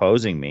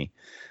opposing me?"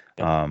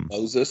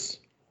 Moses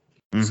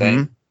Mm-hmm,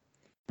 saying,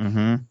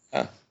 mm-hmm,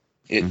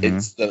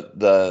 It's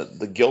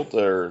the guilt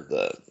or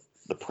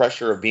the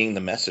pressure of being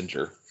the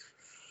messenger.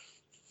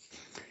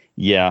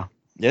 yeah,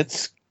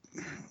 it's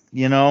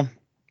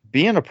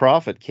being a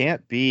prophet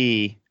can't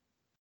be.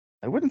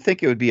 I wouldn't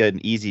think it would be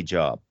an easy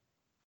job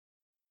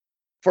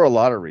for a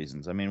lot of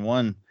reasons. I mean,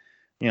 one,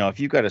 if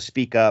you've got to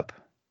speak up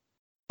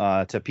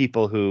to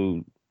people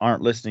who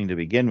aren't listening to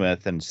begin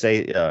with and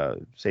say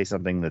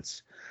something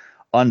that's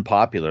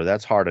unpopular,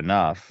 that's hard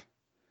enough.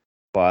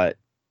 But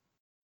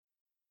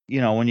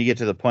when you get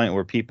to the point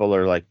where people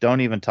are like,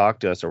 "Don't even talk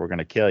to us or we're going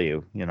to kill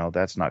you,"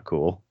 that's not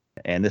cool.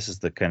 And this is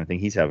the kind of thing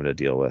he's having to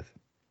deal with.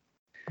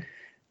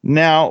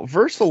 Now,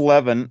 verse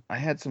 11, I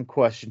had some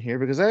question here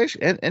because I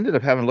actually ended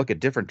up having to look at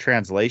different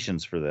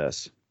translations for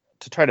this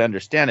to try to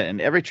understand it.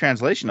 And every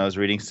translation I was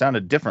reading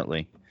sounded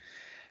differently.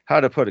 How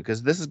to put it,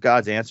 because this is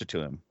God's answer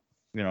to him.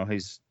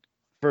 He's,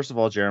 first of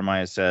all,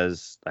 Jeremiah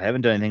says, "I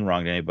haven't done anything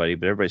wrong to anybody,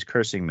 but everybody's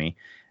cursing me."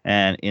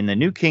 And in the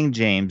New King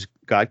James,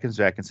 God comes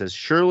back and says,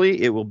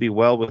 "Surely it will be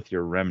well with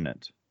your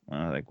remnant."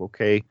 I'm like,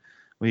 okay,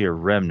 well, your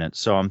remnant.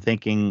 So I'm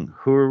thinking,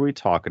 who are we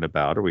talking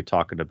about? Are we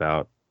talking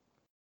about,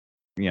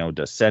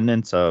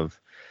 descendants of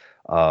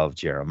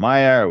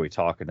Jeremiah? Are we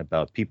talking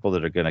about people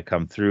that are going to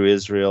come through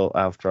Israel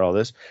after all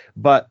this?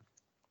 But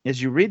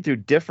as you read through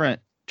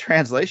different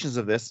translations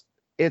of this,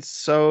 it's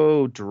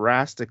so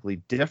drastically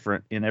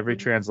different in every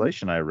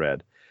translation I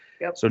read.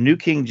 Yep. So New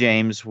King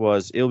James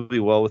was, "It'll be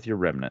well with your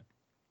remnant."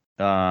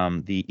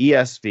 The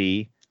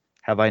ESV,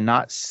 "Have I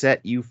not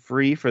set you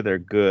free for their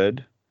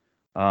good?"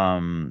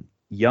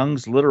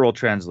 Young's literal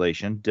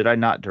translation, "Did I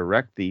not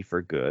direct thee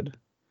for good?"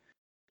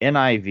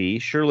 NIV,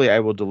 "Surely I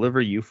will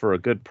deliver you for a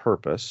good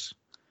purpose."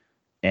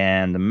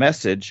 And the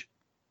Message,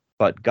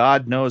 "But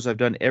God knows I've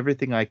done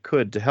everything I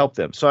could to help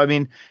them." So I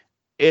mean,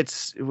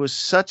 there's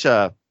such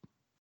a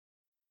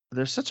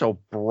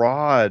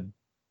broad,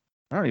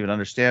 I don't even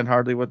understand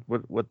hardly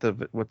what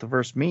the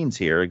verse means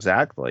here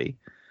exactly,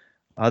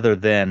 other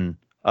than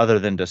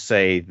to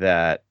say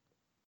that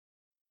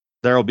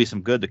there will be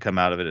some good to come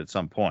out of it at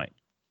some point.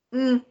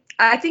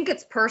 I think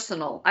it's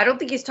personal. I don't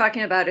think he's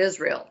talking about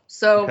Israel.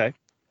 So Okay.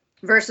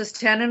 Verses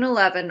 10 and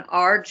 11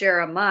 are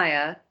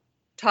Jeremiah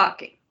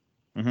talking.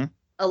 Mm-hmm.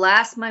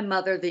 "Alas, my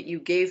mother, that you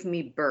gave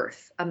me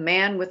birth, a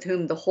man with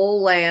whom the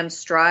whole land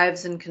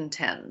strives and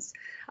contends.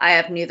 I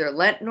have neither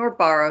lent nor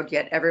borrowed,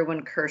 yet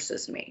everyone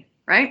curses me."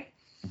 Right?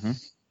 Mm-hmm.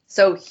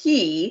 So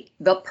he,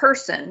 the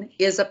person,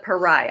 is a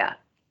pariah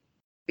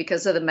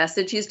because of the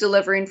message he's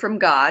delivering from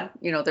God.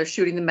 They're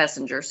shooting the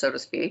messenger, so to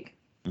speak.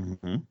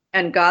 Mm-hmm.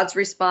 And God's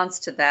response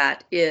to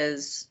that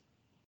is,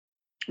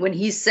 when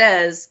he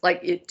says,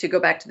 to go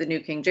back to the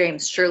New King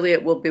James, "Surely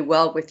it will be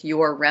well with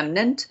your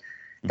remnant."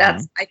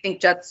 I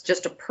think that's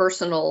just a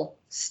personal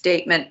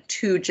statement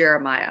to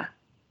Jeremiah.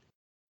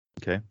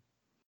 Okay.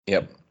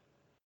 Yep.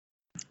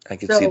 I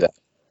can see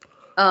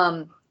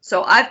that.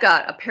 So I've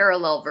got a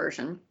parallel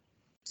version.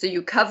 So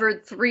you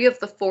covered 3 of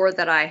the 4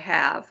 that I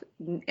have: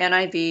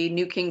 NIV,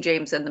 New King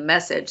James, and the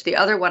Message. The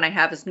other one I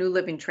have is New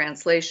Living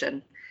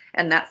Translation.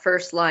 And that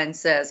first line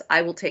says,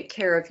 "I will take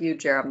care of you,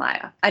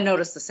 Jeremiah." I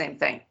noticed the same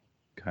thing.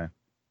 Okay.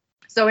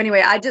 So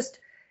anyway,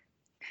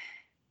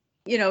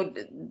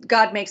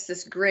 God makes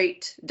this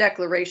great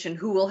declaration: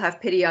 "Who will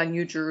have pity on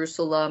you,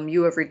 Jerusalem?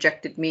 You have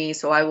rejected me,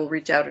 so I will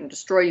reach out and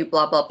destroy you,"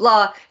 blah, blah,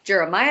 blah.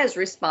 Jeremiah's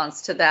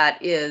response to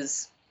that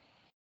is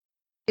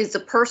a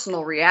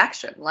personal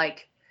reaction.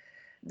 Like,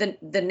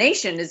 the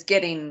nation is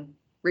getting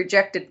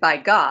rejected by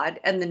God,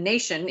 and the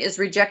nation is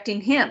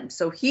rejecting him.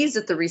 So he's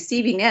at the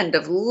receiving end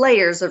of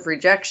layers of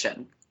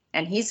rejection,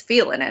 and he's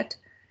feeling it.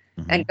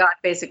 Mm-hmm. And God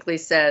basically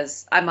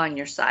says, "I'm on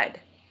your side."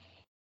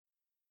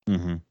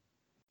 Mm-hmm.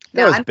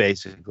 That was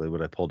basically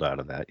what I pulled out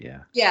of that,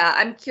 yeah. Yeah,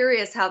 I'm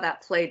curious how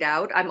that played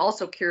out. I'm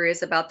also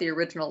curious about the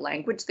original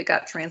language that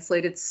got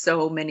translated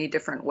so many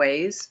different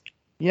ways.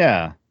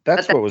 Yeah,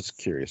 that's what was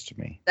curious to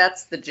me.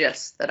 That's the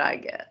gist that I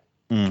get.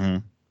 Mm-hmm.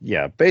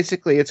 Yeah,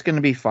 basically it's going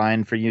to be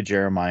fine for you,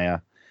 Jeremiah.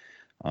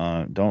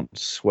 Don't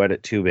sweat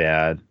it too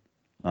bad.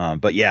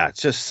 But yeah,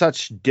 it's just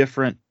such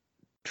different,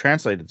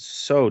 translated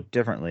so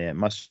differently. It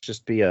must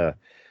just be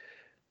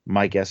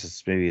my guess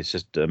is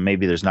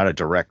maybe there's not a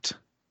direct,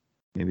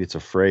 maybe it's a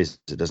phrase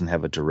that doesn't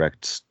have a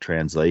direct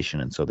translation,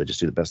 and so they just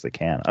do the best they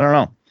can. I don't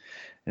know.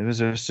 It was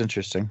just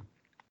interesting.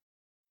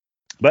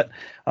 But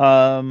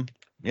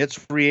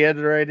it's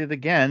reiterated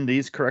again,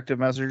 these corrective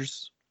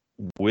measures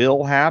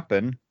will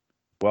happen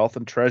wealth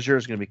and treasure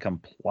is going to become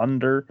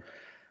plunder.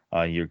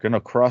 You're going to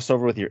cross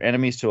over with your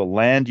enemies to a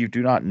land you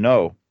do not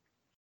know.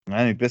 And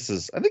I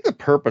think the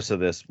purpose of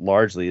this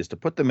largely is to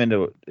put them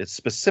it's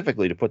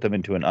specifically to put them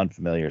into an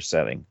unfamiliar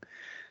setting,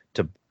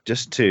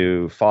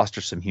 to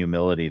foster some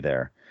humility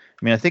there.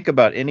 I mean, I think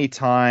about any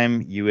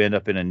time you end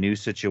up in a new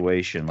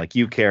situation, like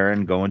you,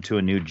 Karen, going to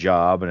a new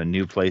job and a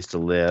new place to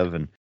live,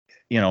 and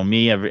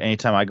me,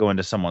 anytime I go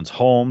into someone's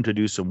home to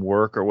do some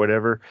work or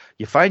whatever,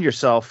 you find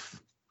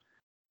yourself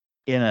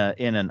in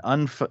an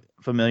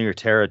unfamiliar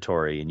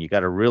territory, and you got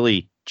to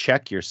really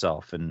check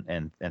yourself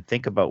and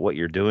think about what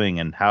you're doing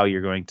and how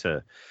you're going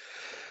to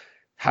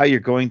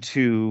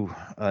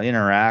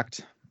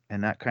interact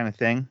and that kind of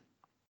thing.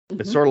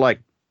 Mm-hmm. It's sort of like,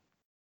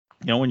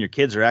 when your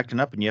kids are acting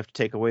up and you have to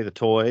take away the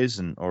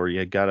toys, or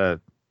you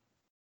gotta,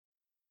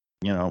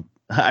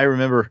 I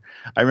remember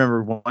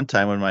one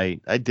time when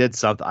I did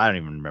something, I don't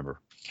even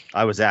remember.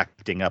 I was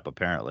acting up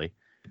apparently,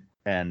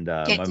 and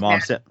my mom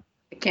said,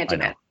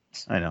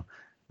 I know.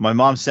 My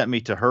mom sent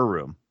me to her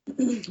room.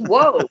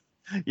 Whoa.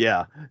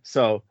 Yeah.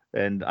 So,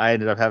 and I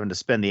ended up having to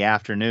spend the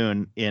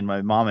afternoon in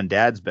my mom and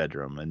dad's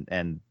bedroom,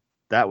 and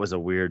that was a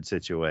weird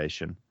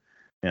situation,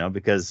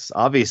 because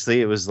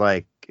obviously it was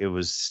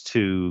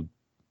to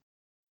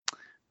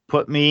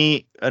put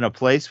me in a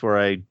place where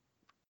I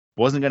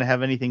wasn't going to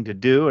have anything to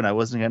do, and I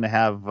wasn't going to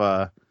have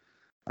the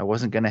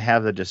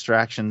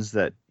distractions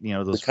that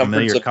those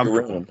familiar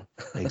comfort.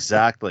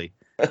 Exactly.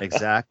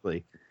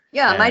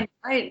 Yeah,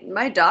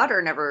 my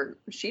daughter never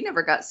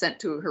got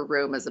sent to her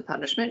room as a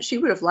punishment. She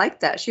would have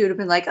liked that. She would have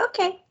been like,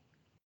 okay.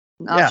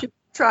 She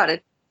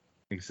trotted.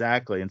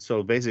 Exactly. And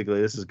so basically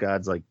this is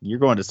God's like, you're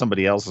going to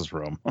somebody else's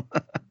room.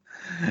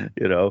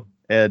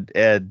 And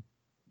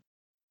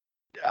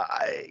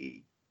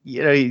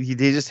they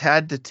just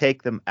had to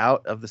take them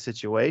out of the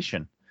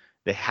situation.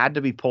 They had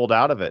to be pulled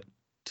out of it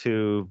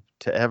to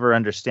ever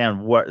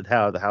understand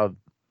how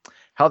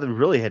they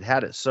really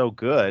had it so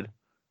good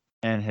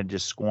and had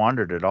just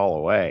squandered it all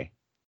away.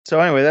 So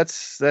anyway,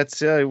 that's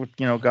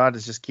God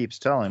just keeps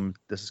telling him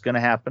this is going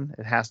to happen.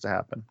 It has to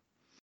happen.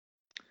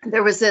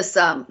 There was this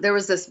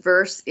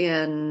verse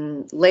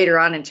later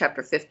on in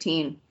chapter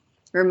 15. It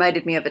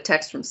reminded me of a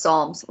text from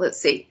Psalms. Let's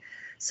see.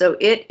 So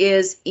it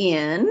is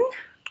in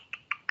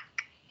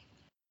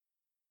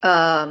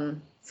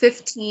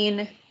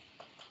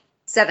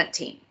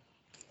 15:17.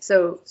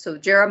 So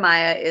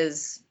Jeremiah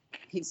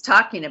he's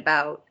talking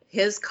about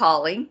his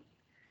calling.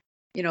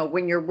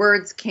 When your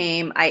words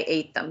came, I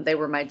ate them. They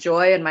were my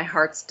joy and my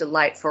heart's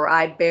delight, for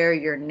I bear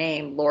your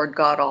name, Lord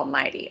God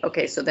Almighty.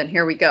 Okay, so then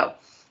here we go.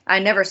 I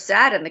never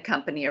sat in the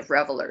company of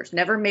revelers,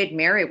 never made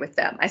merry with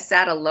them. I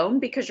sat alone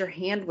because your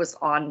hand was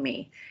on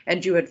me,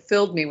 and you had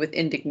filled me with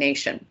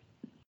indignation.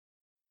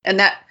 And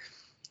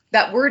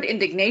that word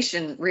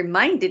indignation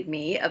reminded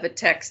me of a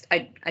text.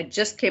 I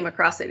just came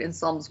across it in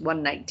Psalms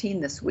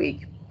 119 this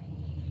week.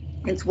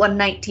 It's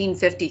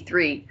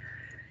 119:53.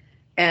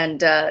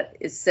 And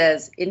it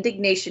says,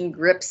 indignation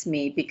grips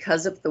me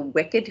because of the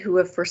wicked who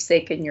have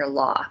forsaken your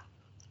law.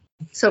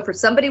 So for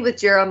somebody with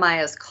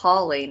Jeremiah's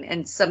calling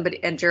and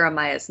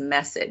Jeremiah's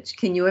message,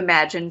 can you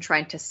imagine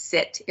trying to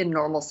sit in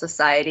normal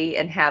society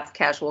and have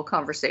casual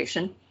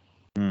conversation?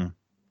 Mm.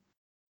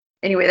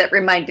 Anyway, that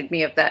reminded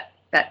me of that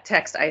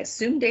text. I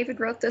assume David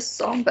wrote this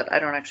psalm, but I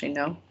don't actually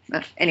know.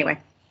 Anyway,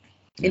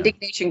 yeah.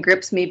 Indignation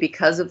grips me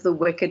because of the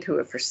wicked who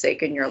have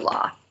forsaken your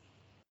law.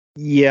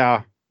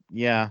 Yeah.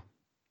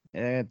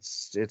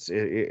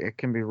 It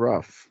can be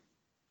rough.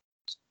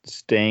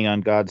 Staying on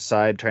God's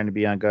side, trying to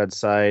be on God's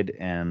side,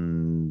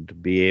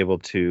 and be able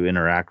to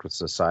interact with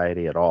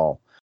society at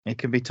all. It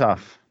can be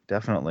tough,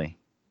 definitely.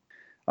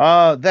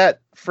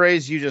 That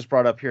phrase you just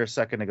brought up here a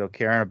second ago,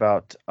 Karen,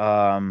 about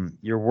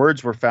your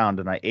words were found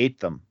and I ate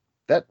them.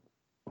 That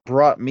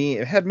had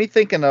me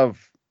thinking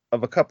of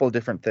a couple of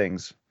different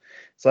things.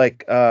 It's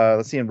like,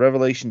 let's see, in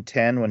Revelation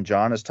 10, when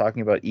John is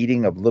talking about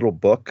eating a little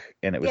book,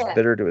 and it was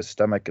bitter to his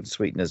stomach and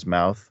sweet in his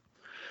mouth.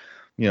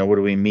 What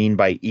do we mean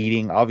by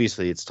eating?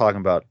 Obviously, it's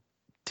talking about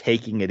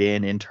taking it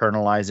in,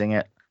 internalizing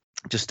it.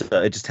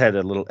 It just had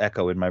a little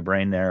echo in my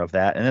brain there of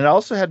that. And it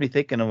also had me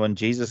thinking of when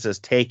Jesus says,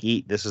 take,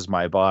 eat, this is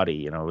my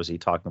body. Was he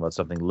talking about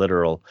something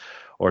literal,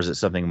 or is it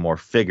something more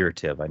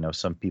figurative? I know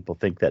some people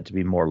think that to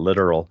be more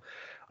literal.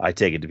 I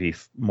take it to be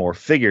more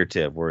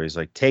figurative, where he's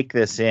like, take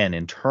this in,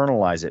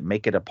 internalize it,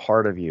 make it a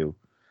part of you.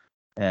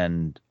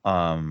 And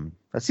that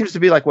seems to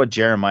be like what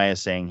Jeremiah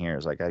is saying here.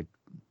 Is like, I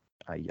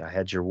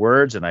had your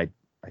words and I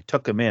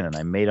took them in and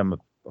I made them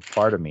a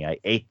part of me. I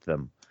ate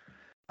them.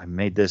 I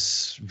made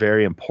this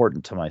very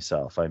important to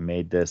myself. I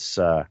made this,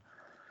 I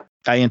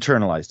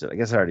internalized it. I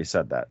guess I already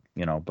said that,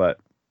 but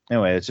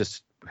anyway, it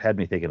just had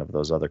me thinking of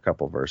those other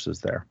couple verses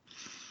there.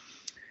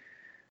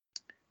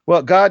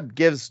 Well, God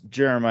gives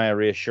Jeremiah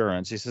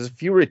reassurance. He says,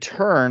 if you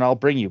return, I'll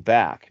bring you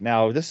back.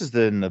 Now, this is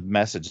the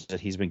message that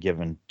he's been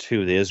given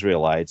to the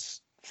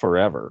Israelites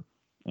forever,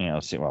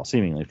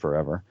 seemingly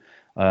forever.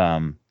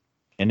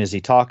 And is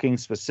he talking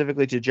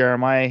specifically to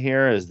Jeremiah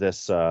here? Is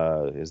this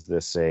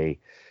a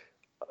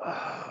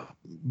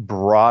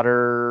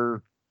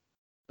broader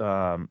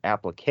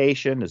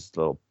application, is a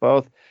little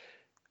both.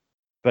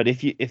 But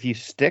if you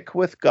stick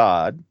with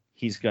God,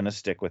 He's going to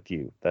stick with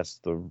you. That's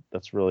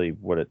really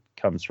what it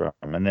comes from.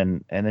 And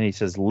then He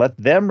says, let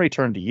them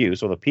return to you.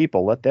 So the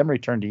people, let them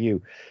return to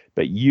you,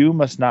 but you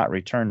must not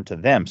return to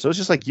them. So it's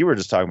just like you were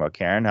just talking about,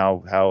 Karen.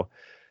 How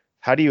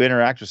do you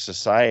interact with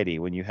society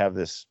when you have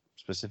this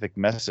specific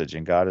message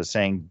and God is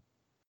saying,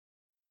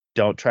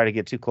 don't try to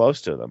get too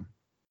close to them.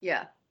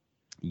 Yeah.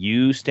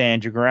 You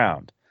stand your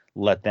ground.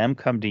 Let them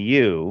come to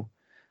you,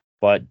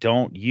 but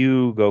don't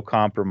you go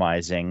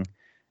compromising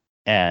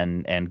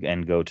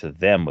and go to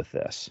them with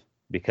this,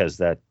 because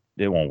it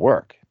won't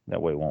work.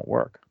 That way it won't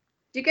work.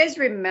 Do you guys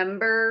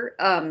remember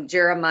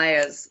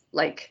Jeremiah's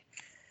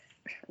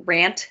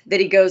rant that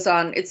he goes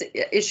on?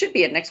 It should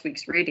be in next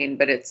week's reading,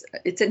 but it's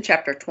in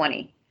chapter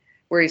 20,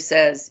 where he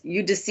says,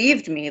 "You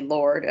deceived me,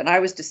 Lord, and I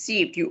was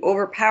deceived. You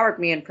overpowered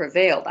me and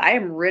prevailed. I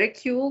am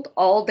ridiculed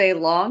all day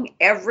long.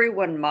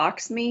 Everyone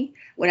mocks me.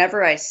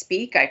 Whenever I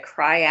speak, I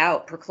cry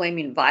out,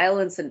 proclaiming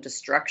violence and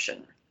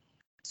destruction.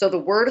 So the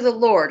word of the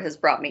Lord has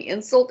brought me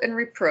insult and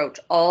reproach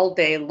all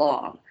day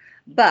long.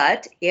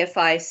 But if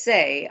I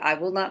say, I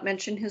will not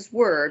mention his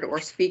word or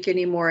speak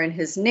any more in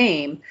his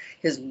name,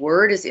 his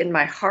word is in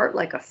my heart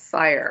like a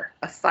fire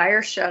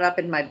shut up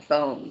in my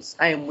bones.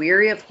 I am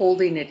weary of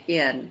holding it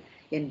in.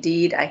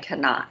 Indeed, I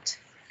cannot."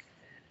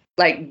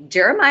 Like,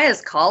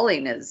 Jeremiah's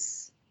calling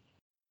is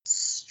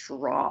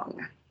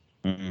strong.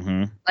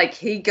 Mm-hmm. Like,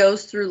 he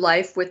goes through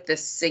life with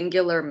this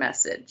singular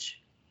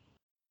message.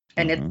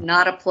 And it's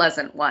not a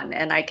pleasant one.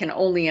 And I can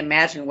only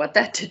imagine what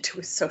that did to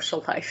his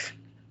social life.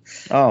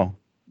 Oh,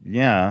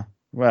 yeah.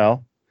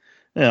 Well,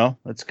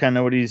 that's kind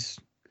of what I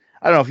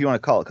don't know if you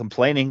want to call it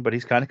complaining, but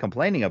he's kind of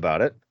complaining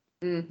about it.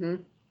 Mm-hmm.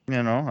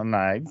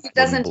 And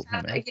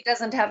he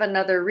doesn't have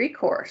another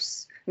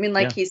recourse. I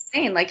mean, he's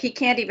saying, he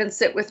can't even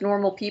sit with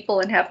normal people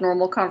and have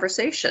normal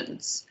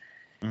conversations.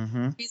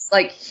 Mm-hmm.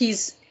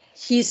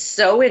 He's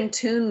so in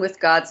tune with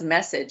God's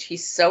message.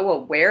 He's so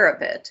aware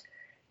of it.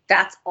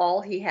 That's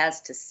all he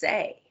has to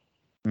say.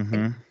 Mm-hmm.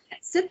 And he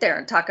can't sit there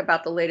and talk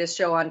about the latest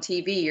show on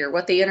TV or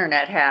what the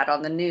internet had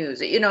on the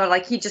news. He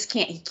just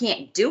can't. He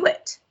can't do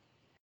it.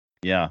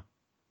 Yeah.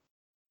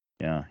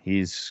 Yeah.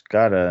 He's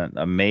got an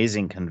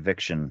amazing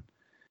conviction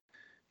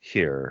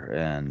here,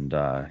 and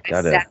I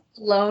sat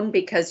alone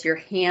because your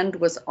hand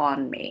was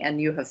on me, and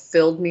you have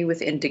filled me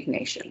with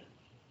indignation.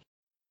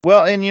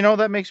 Well, and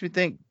that makes me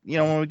think.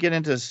 When we get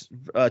into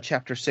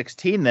chapter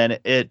 16, then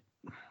it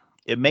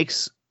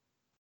makes.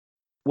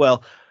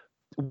 Well,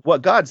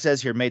 what God says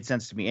here made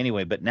sense to me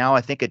anyway, but now I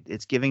think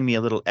it's giving me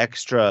a little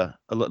extra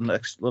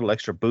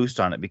boost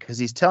on it, because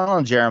he's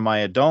telling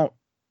Jeremiah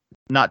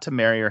not to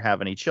marry or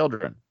have any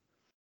children.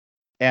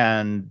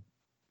 And,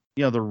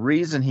 the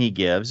reason he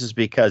gives is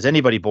because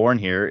anybody born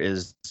here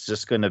is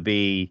just going to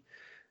be,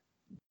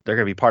 they're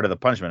going to be part of the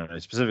punishment. And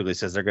it specifically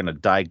says they're going to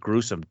die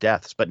gruesome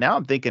deaths. But now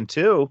I'm thinking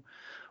too,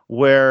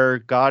 where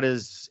God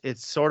it's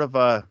sort of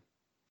a,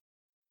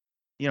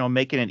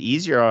 making it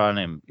easier on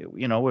him.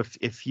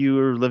 If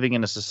you're living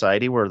in a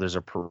society where there's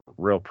a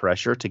real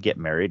pressure to get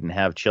married and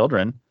have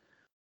children,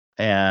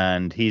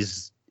 and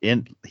he's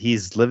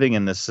living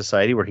in this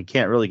society where he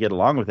can't really get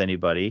along with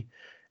anybody,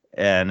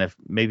 and if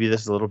maybe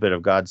this is a little bit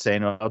of God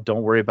saying, "Oh,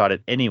 don't worry about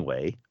it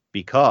anyway,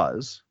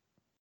 because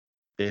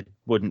it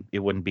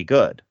wouldn't be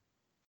good."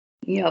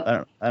 Yep.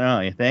 I don't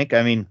know. You think?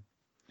 I mean,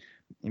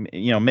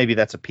 maybe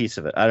that's a piece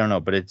of it. I don't know,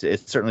 but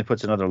it certainly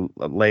puts another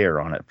layer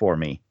on it for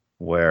me,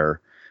 where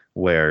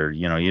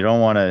you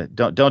don't want to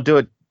don't do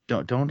it.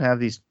 Don't have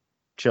these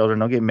children.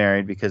 Don't get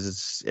married,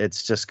 because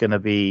it's just going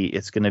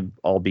to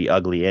all be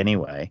ugly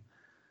anyway.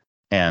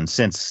 And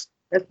since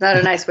that's not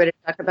a nice way to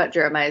talk about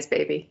Jeremiah's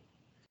baby.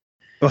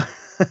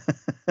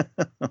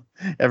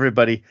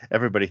 everybody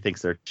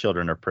thinks their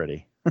children are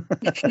pretty.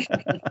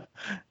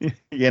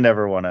 You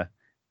never want to,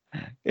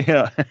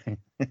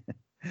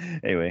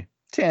 anyway,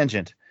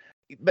 tangent.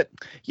 But,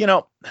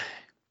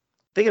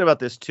 thinking about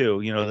this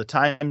too, the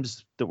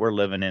times that we're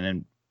living in,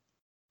 and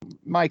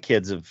my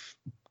kids have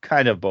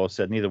kind of both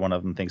said neither one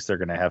of them thinks they're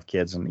going to have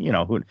kids. And,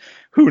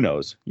 who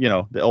knows?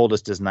 The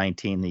oldest is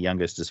 19, the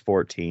youngest is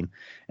 14.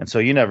 And so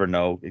you never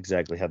know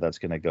exactly how that's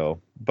going to go.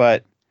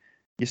 But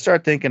you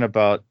start thinking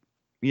about,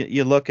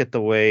 you look at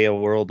the way the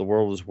world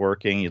was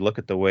working. You look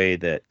at the way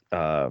that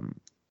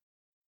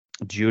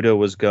Judah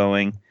was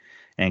going,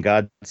 and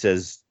God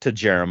says to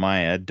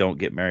Jeremiah, don't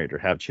get married or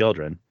have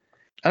children.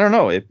 I don't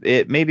know.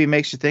 It maybe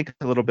makes you think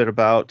a little bit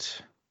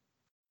about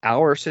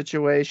our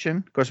situation.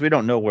 Of course, we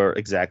don't know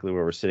exactly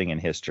where we're sitting in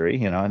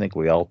history. I think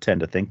we all tend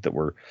to think that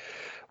we're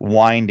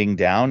winding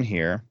down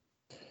here.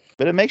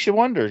 But it makes you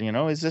wonder,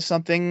 is this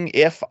something,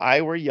 if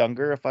I were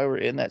younger, if I were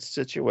in that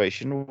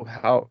situation,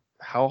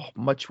 how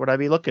much would I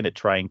be looking at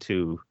trying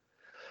to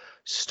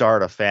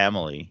start a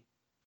family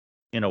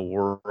in a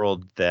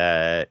world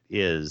that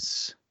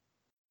its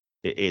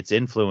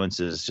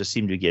influences just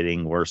seem to be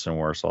getting worse and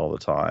worse all the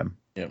time?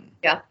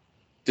 Yeah.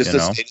 Just the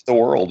state of the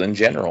world in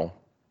general.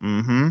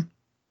 Mm-hmm.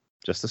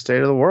 Just the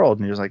state of the world.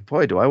 And you're just like,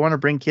 boy, do I want to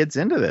bring kids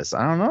into this?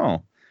 I don't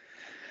know.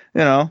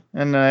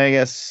 and I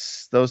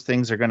guess those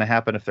things are going to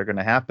happen if they're going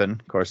to happen.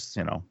 Of course,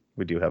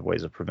 we do have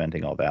ways of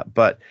preventing all that,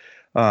 but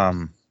I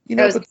was But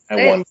I gonna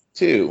say, wonder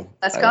too.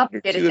 less I wonder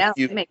complicated too if now.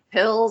 you, They make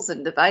pills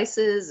and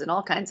devices and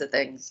all kinds of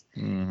things.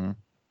 mhm.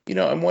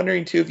 I'm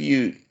wondering too if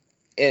you,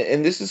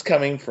 and this is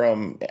coming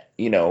from,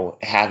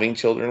 having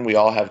children. We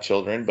all have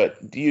children,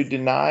 but do you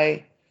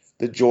deny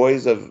the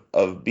joys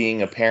of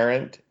being a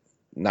parent?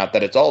 Not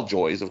that it's all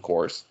joys, of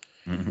course,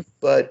 Mhm.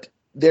 but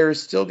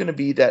there's still going to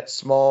be that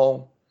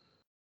small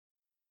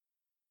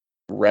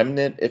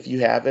remnant, if you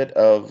have it,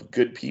 of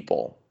good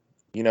people.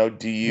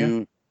 Do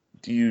Yeah.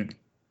 you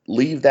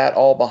leave that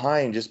all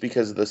behind just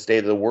because of the state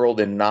of the world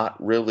and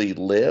not really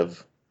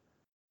live?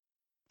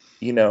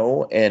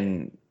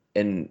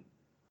 And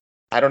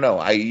I don't know.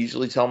 I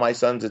usually tell my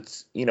sons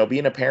it's,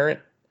 being a parent,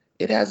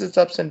 it has its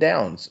ups and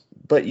downs,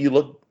 but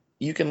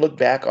you can look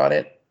back on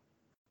it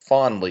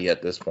fondly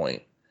at this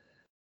point.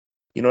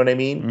 You know what I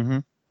mean?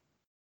 Mhm.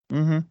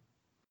 Mhm.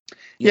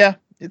 Yeah. Yeah,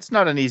 it's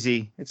not an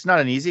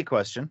easy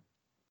question,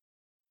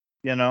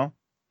 you know.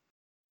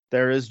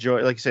 There is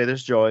joy, like you say,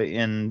 there's joy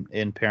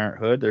in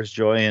parenthood, there's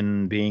joy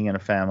in being in a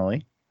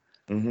family.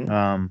 Hmm.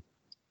 Um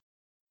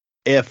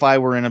if I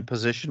were in a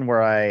position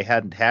where I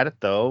hadn't had it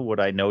though, would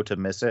I know to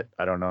miss it?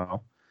 I don't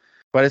know.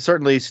 But it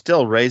certainly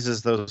still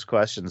raises those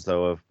questions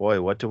though of boy,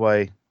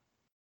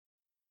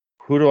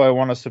 who do I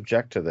want to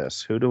subject to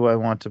this? Who do I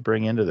want to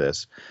bring into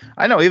this?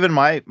 I know even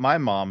my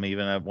mom,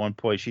 even at one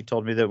point, she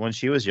told me that when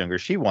she was younger,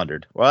 she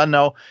wondered. Well,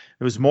 no,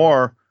 it was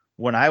more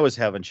when I was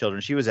having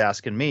children. She was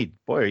asking me,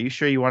 "Boy, are you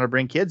sure you want to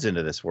bring kids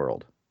into this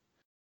world?"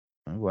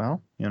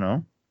 Well,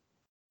 yeah,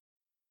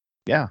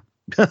 Yeah.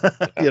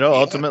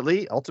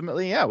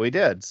 ultimately, yeah, we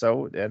did.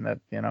 So, and that,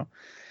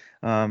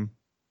 um,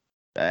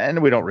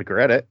 and we don't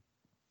regret it.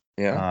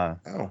 Yeah.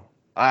 Uh, Oh.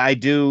 I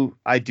do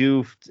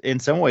in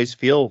some ways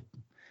feel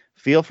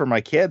for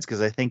my kids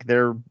because I think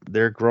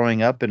they're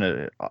growing up in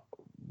a.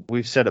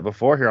 We've said it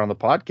before here on the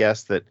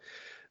podcast that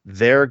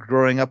they're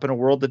growing up in a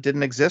world that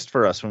didn't exist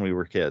for us when we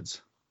were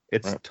kids.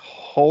 It's Right.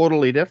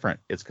 totally different.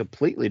 It's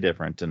completely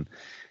different, and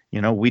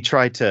we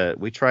try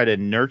to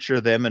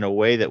nurture them in a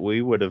way that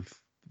we would have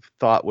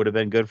thought would have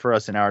been good for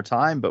us in our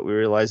time, but we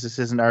realize this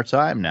isn't our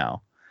time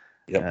now,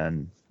 Yep.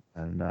 and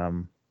And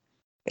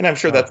I'm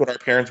sure oh, that's what our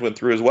parents went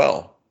through as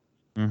well.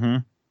 mm-hmm.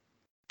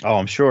 Oh,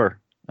 I'm sure,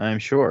 and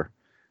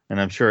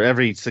I'm sure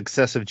every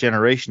successive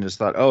generation has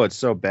thought, oh, it's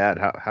so bad.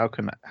 How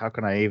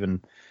can I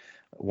even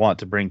want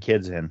to bring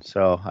kids in?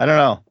 So I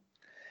don't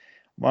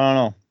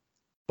know.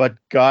 But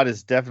God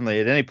is definitely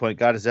at any point,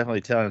 God is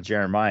definitely telling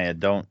Jeremiah,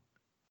 don't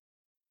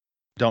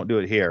do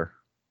it here.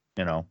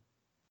 You know,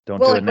 don't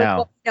Well, do and it with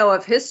what now. we know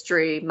of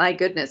history, my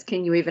goodness,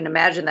 can you even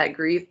imagine that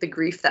grief, the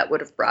grief that would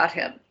have brought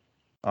him?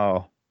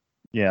 Oh,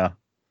 yeah,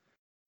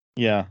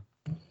 yeah.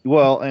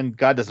 Well, and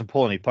God doesn't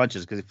pull any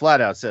punches because he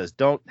flat out says,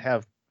 don't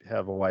have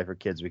a wife or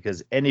kids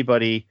because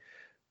anybody,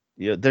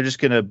 they're just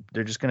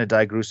gonna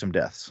die gruesome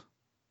deaths.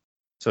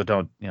 So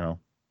don't,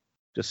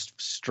 just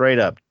straight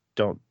up,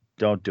 don't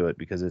don't do it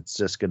because it's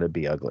just gonna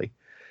be ugly.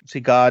 See,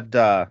 God,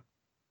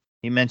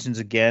 he mentions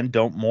again,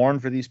 don't mourn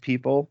for these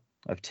people.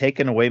 I've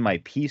taken away my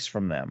peace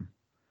from them.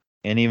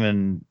 And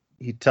even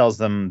he tells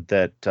them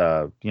that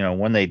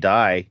when they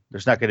die,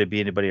 there's not going to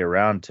be anybody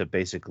around to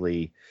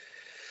basically.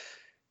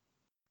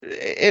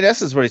 In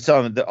essence, what he's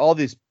telling them that all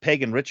these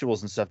pagan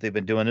rituals and stuff they've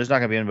been doing, there's not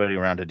going to be anybody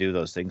around to do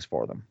those things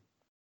for them.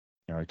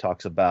 He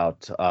talks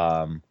about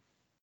oh,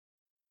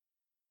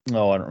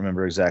 I don't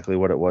remember exactly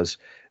what it was.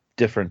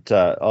 Different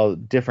all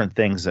different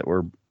things that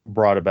were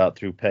brought about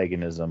through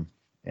paganism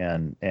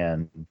and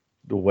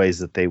the ways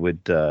that they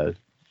would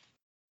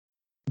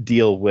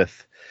deal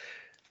with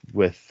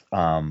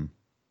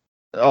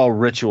all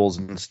rituals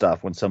and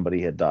stuff when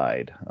somebody had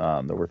died.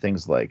 There were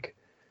things like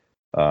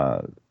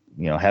uh,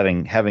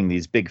 having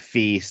these big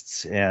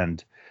feasts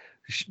and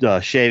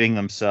shaving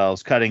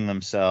themselves, cutting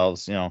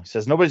themselves. He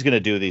says nobody's going to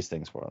do these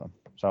things for them.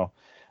 So,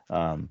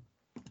 um,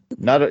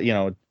 not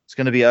it's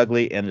going to be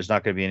ugly, and there's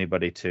not going to be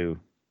anybody to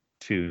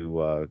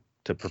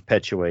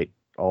perpetuate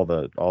all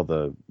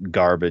the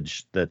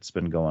garbage that's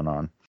been going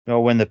on.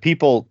 When the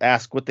people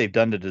ask what they've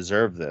done to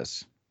deserve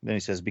this, then he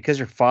says, because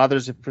your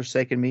fathers have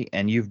forsaken me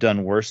and you've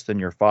done worse than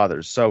your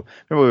fathers. So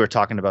remember we were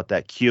talking about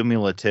that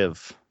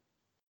cumulative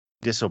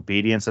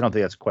disobedience. I don't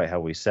think that's quite how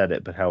we said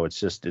it, but how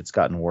it's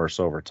gotten worse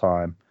over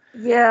time.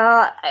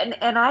 Yeah,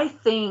 and I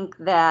think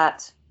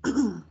that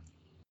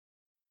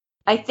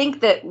I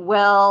think that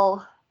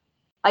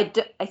I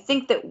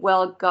think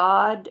that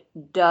God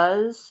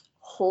does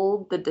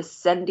hold the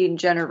descending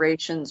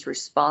generations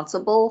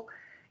responsible,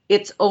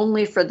 it's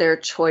only for their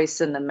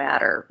choice in the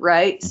matter,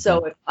 right? Mm-hmm.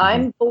 So if Mm-hmm.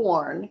 I'm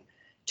born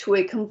to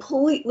a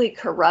completely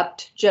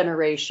corrupt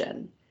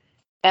generation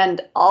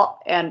and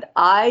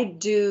I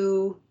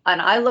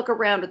look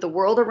around at the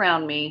world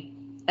around me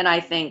and I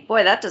think,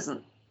 boy, that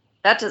doesn't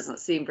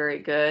seem very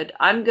good.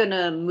 I'm going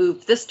to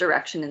move this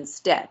direction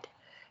instead.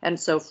 And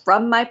so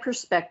from my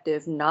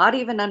perspective, not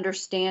even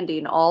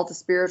understanding all the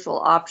spiritual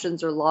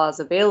options or laws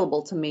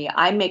available to me,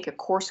 I make a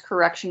course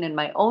correction in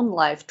my own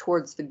life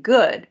towards the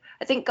good.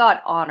 I think God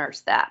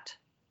honors that.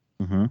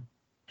 Mm-hmm.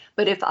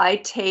 But if I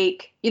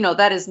take,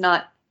 that is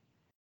not,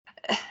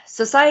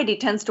 society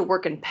tends to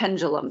work in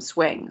pendulum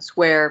swings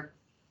where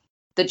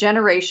the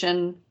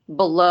generation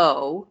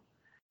below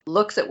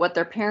looks at what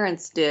their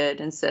parents did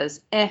and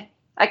says,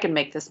 I can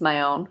make this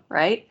my own,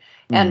 right?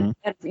 And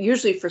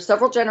usually for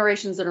several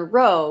generations in a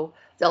row,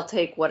 they'll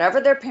take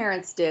whatever their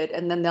parents did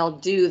and then they'll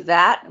do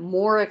that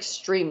more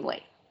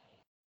extremely,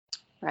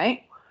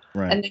 right?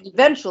 Right. And then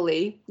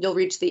eventually you'll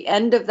reach the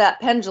end of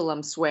that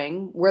pendulum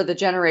swing where the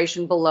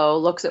generation below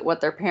looks at what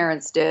their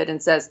parents did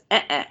and says,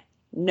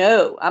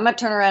 no, I'm going to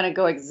turn around and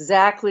go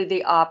exactly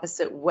the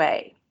opposite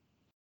way.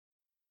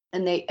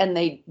 And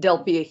there'll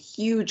be a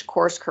huge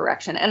course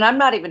correction. And I'm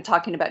not even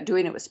talking about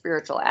doing it with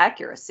spiritual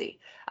accuracy.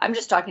 I'm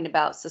just talking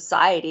about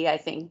society, I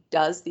think,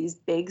 does these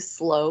big,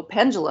 slow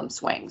pendulum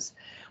swings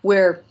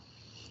where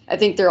I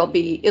think it'll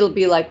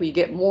be like we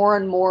get more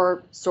and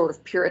more sort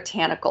of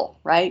puritanical,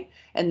 right?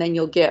 And then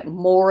you'll get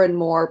more and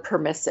more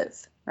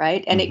permissive,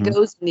 right? And it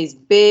goes in these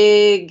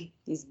big,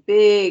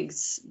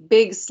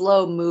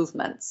 slow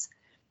movements.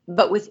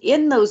 But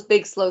within those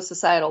big, slow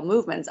societal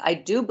movements, I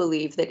do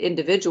believe that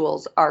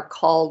individuals are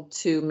called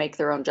to make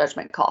their own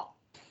judgment call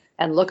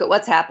and look at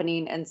what's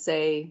happening and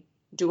say,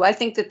 do I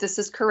think that this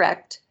is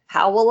correct?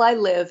 How will I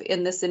live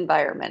in this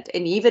environment?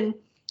 And even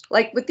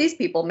like with these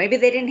people, maybe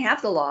they didn't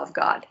have the law of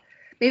God.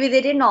 Maybe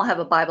they didn't all have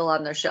a Bible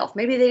on their shelf.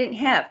 Maybe they didn't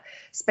have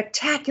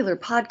spectacular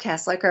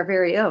podcasts like our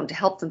very own to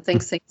help them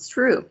think things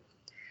through.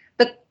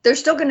 But they're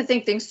still going to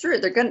think things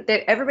through.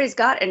 Everybody's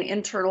got an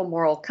internal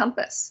moral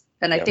compass.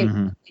 And I think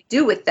what they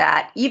do with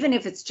that, even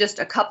if it's just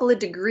a couple of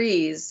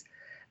degrees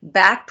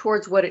back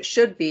towards what it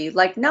should be,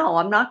 like, no,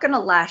 I'm not going to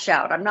lash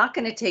out. I'm not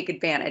going to take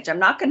advantage. I'm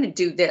not going to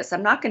do this.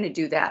 I'm not going to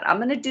do that. I'm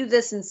going to do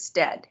this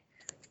instead.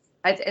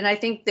 And I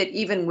think that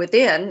even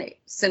within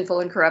sinful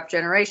and corrupt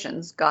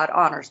generations, God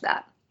honors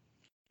that.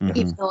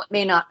 Even though it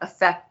may not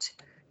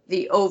affect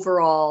the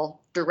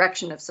overall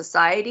direction of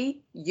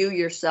society, you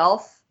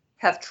yourself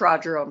have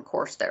trod your own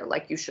course there,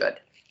 like you should.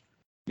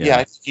 Yeah,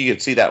 I think you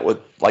could see that with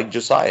like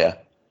Josiah.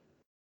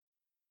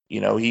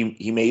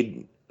 He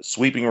made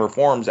sweeping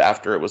reforms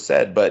after it was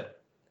said,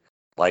 but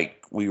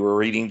like we were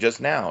reading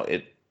just now,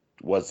 it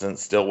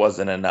still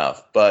wasn't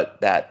enough.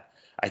 But that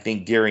I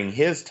think during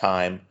his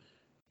time,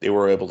 they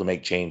were able to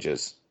make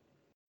changes.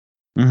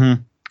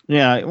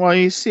 Yeah, well,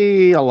 you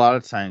see a lot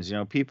of times,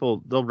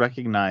 people, they'll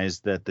recognize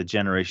that the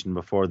generation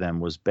before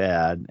them was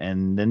bad,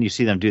 and then you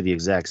see them do the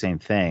exact same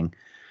thing.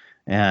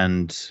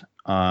 And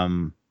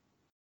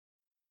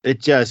it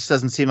just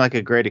doesn't seem like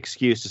a great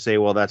excuse to say,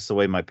 well, that's the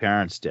way my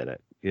parents did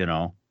it,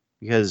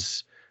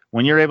 because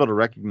when you're able to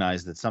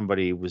recognize that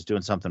somebody was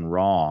doing something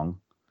wrong,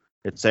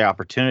 it's the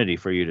opportunity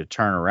for you to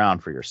turn around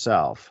for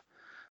yourself.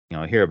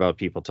 I hear about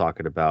people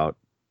talking about,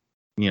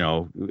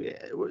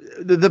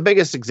 the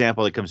biggest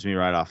example that comes to me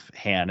right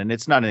offhand, and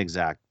it's not an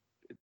exact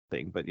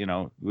thing, but,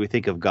 we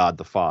think of God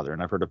the Father,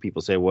 and I've heard of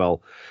people say,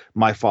 well,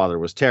 my father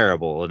was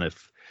terrible, and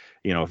if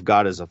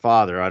God is a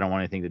father, I don't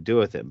want anything to do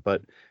with him.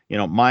 But,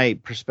 my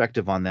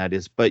perspective on that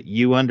is, but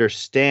you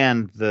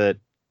understand that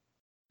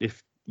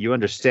if you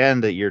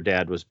understand that your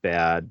dad was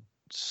bad,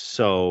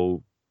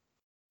 so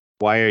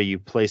why are you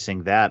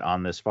placing that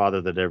on this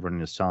father that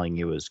everyone is telling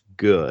you is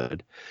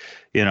good?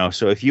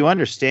 So if you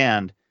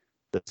understand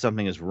that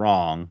something is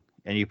wrong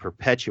and you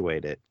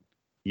perpetuate it,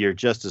 you're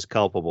just as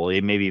culpable,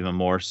 maybe even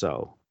more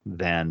so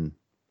than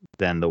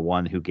the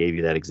one who gave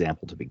you that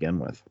example to begin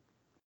with.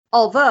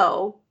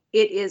 Although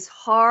it is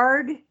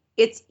hard,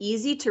 it's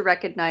easy to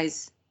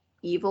recognize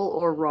evil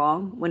or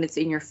wrong when it's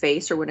in your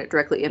face or when it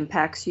directly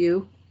impacts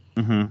you.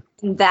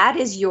 That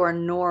is your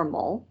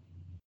normal.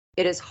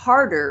 It is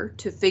harder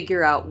to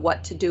figure out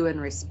what to do in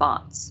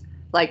response.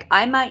 Like,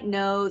 I might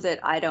know that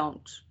I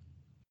don't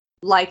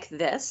like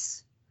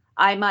this.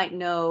 I might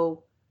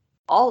know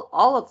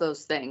all of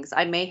those things.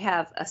 I may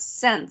have a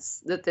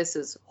sense that this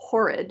is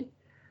horrid,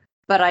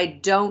 but I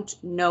don't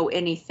know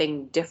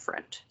anything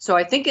different. So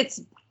I think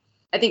it's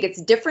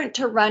different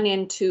to run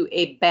into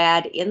a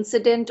bad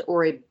incident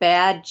or a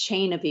bad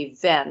chain of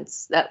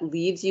events that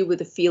leaves you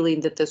with a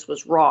feeling that this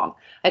was wrong.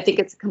 I think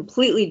it's a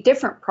completely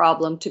different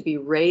problem to be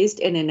raised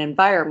in an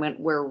environment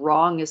where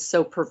wrong is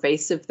so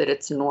pervasive that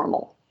it's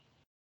normal.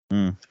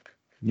 Yeah.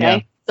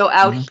 Okay? So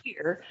out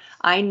here,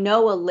 I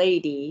know a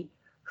lady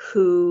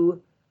who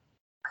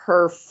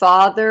her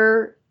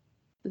father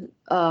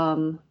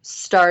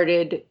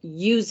started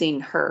using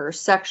her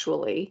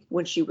sexually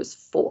when she was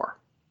 4.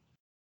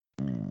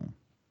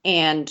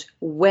 And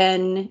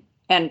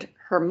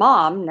her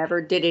mom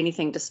never did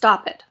anything to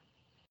stop it.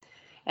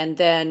 And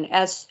then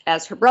as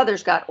her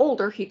brothers got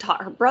older, he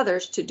taught her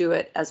brothers to do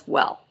it as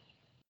well.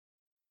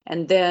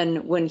 And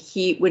then when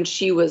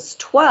she was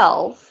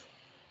 12,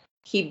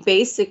 he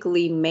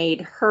basically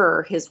made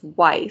her his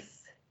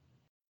wife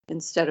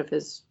instead of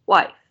his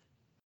wife.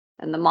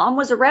 And the mom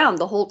was around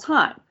the whole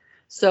time.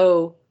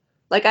 So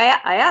Like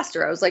I asked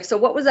her, I was like, so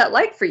what was that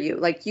like for you?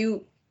 Like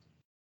you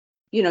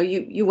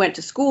went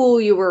to school,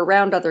 you were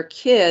around other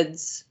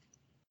kids.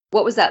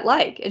 What was that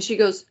like? And she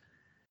goes,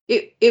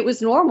 it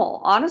was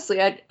normal. Honestly,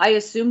 I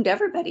assumed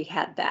everybody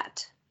had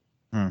that.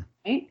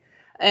 Right.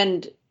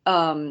 And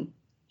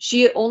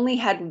she only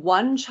had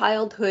one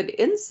childhood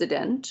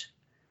incident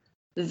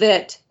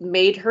that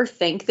made her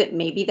think that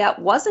maybe that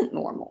wasn't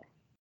normal.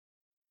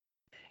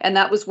 And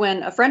that was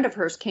when a friend of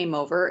hers came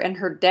over and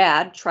her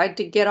dad tried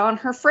to get on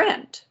her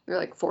friend. They're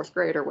like fourth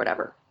grade or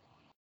whatever.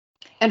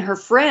 And her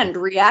friend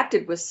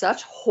reacted with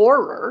such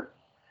horror.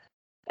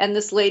 And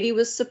this lady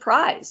was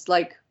surprised,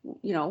 like,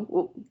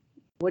 what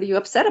are you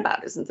upset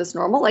about? Isn't this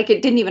normal? Like,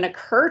 it didn't even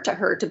occur to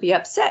her to be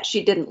upset.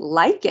 She didn't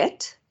like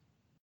it,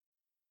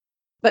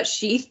 but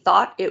she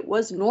thought it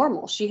was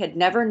normal. She had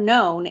never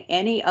known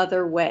any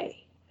other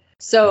way.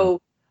 So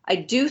I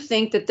do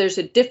think that there's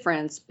a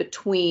difference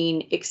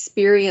between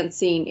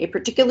experiencing a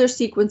particular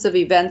sequence of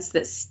events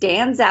that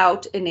stands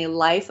out in a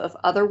life of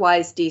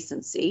otherwise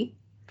decency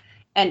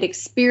and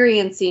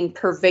experiencing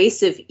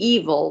pervasive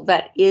evil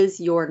that is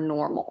your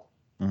normal.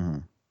 Mm-hmm.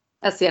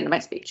 That's the end of my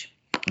speech.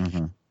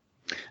 Mm-hmm.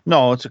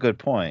 No, it's a good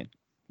point.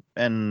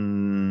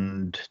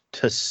 And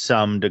to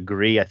some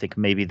degree, I think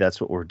maybe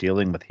that's what we're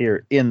dealing with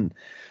here in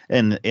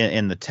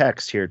the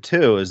text here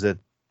too, is that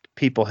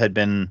people had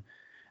been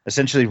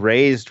essentially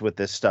raised with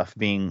this stuff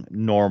being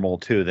normal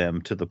to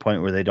them, to the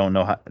point where they don't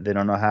know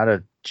how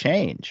to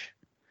change.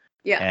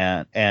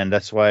 Yeah. And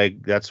that's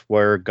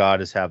where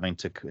God is having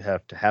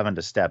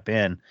to step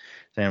in,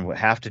 saying we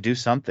have to do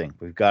something.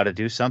 We've got to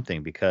do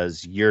something,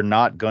 because you're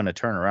not going to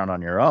turn around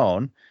on your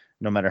own,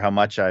 no matter how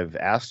much I've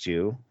asked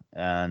you.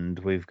 And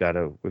we've got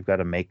to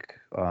make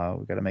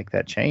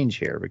that change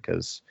here,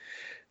 because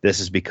this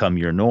has become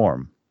your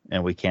norm,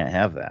 and we can't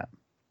have that.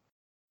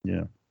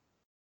 Yeah.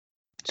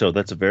 So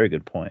that's a very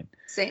good point.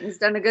 Satan's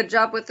done a good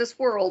job with this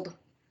world.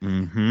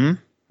 Mm-hmm.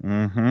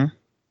 Mm-hmm.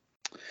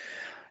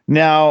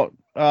 Now,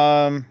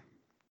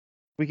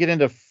 we get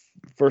into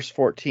verse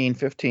 14,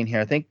 15 here.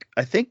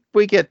 I think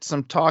we get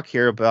some talk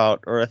here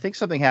about, or I think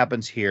something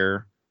happens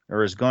here,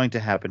 or is going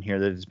to happen here,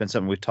 that has been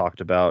something we've talked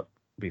about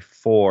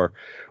before.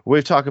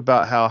 We've talked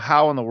about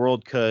how in the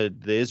world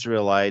could the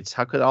Israelites,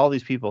 how could all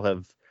these people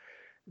have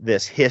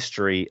this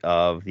history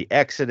of the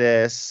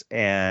Exodus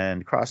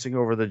and crossing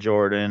over the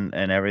Jordan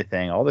and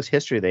everything, all this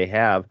history they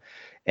have,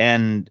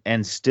 and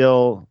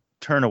still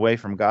turn away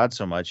from God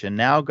so much. And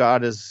now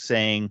God is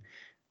saying,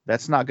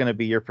 that's not going to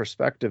be your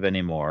perspective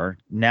anymore.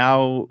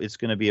 Now it's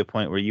going to be a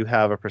point where you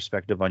have a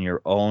perspective on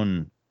your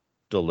own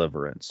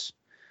deliverance.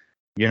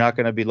 You're not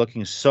going to be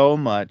looking so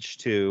much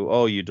to,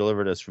 oh, you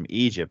delivered us from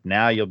Egypt.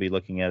 Now you'll be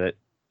looking at it,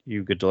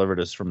 you could delivered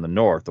us from the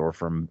north, or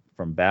from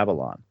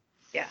Babylon.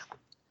 Yeah.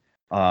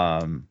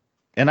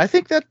 And I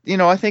think that,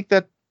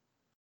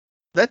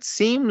 that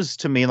seems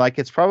to me like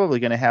it's probably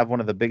going to have one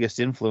of the biggest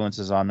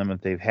influences on them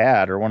that they've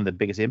had, or one of the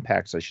biggest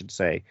impacts, I should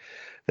say,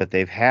 that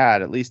they've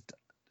had, at least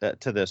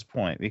to this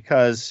point.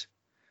 Because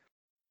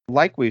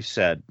like we've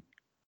said,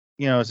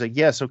 it's like,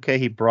 yes, okay,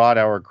 he brought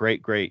our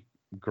great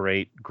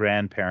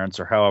grandparents,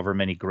 or however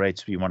many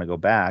greats you want to go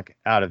back,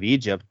 out of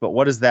Egypt, but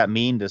what does that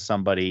mean to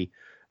somebody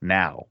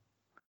now?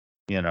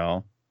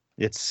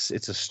 It's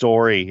a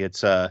story,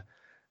 it's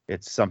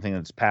something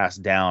that's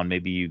passed down.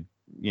 Maybe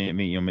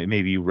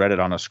maybe you read it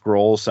on a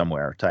scroll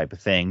somewhere, type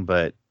of thing,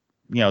 but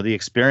the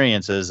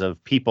experiences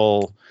of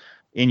people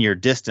in your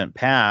distant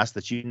past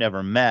that you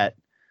never met,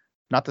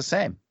 not the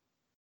same.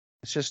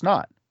 It's just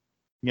not.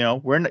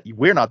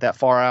 We're not that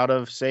far out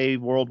of, say,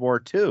 World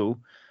War II.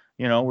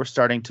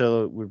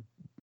 We're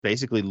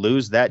basically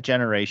lose that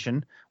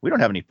generation. We don't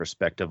have any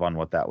perspective on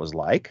what that was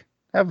like.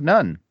 Have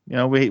none.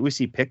 We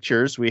see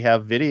pictures, we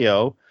have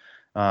video,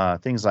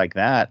 things like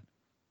that.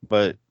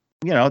 But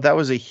that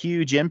was a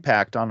huge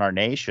impact on our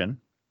nation,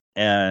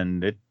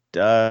 and it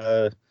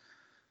doesn't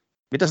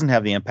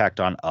have the impact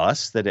on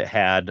us that it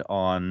had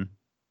on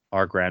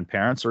our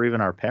grandparents or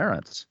even our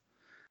parents.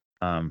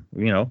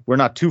 We're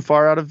not too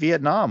far out of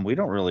Vietnam. We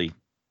don't really,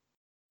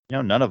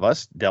 none of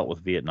us dealt with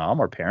Vietnam.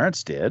 Our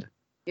parents did.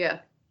 Yeah.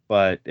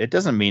 But it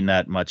doesn't mean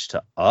that much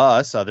to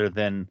us, other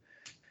than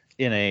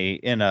in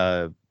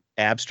a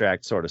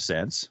abstract sort of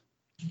sense.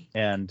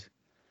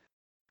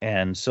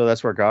 And so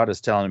that's where God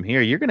is telling him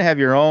here, you're going to have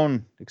your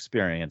own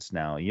experience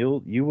now.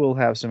 You will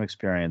have some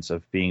experience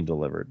of being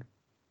delivered.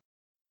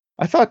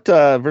 I thought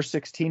verse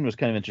 16 was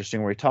kind of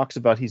interesting, where he talks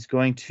about he's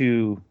going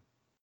to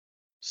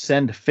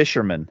send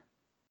fishermen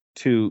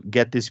to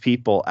get these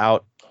people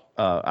out.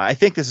 I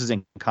think this is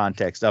in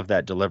context of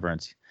that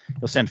deliverance.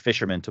 He'll send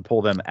fishermen to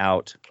pull them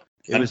out.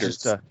 It was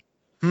just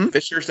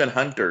fishers and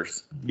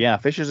hunters. Yeah,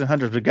 fishers and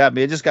hunters.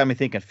 It just got me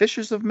thinking,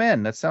 fishers of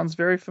men. That sounds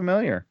very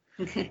familiar.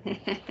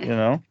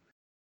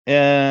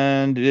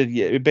 And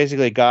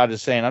basically, God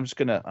is saying, I'm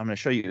gonna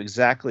show you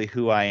exactly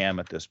who I am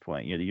at this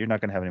point. You're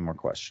not gonna have any more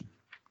question.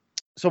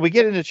 So we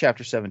get into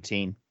chapter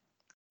 17,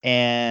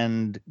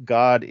 and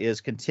God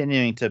is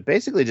continuing to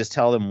basically just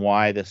tell them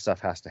why this stuff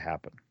has to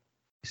happen.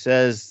 He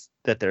says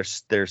that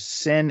their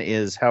sin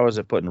is, how is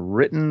it put,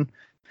 written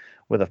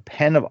with a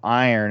pen of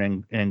iron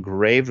and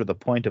engraved with the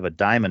point of a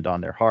diamond on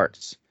their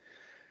hearts.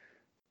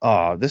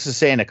 Oh, this is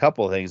saying a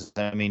couple of things.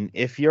 I mean,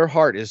 if your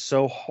heart is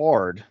so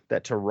hard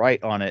that to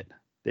write on it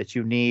that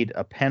you need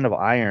a pen of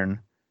iron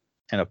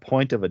and a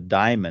point of a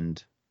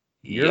diamond,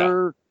 in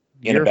your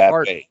a bad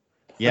heart, way.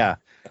 yeah,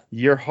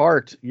 your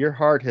heart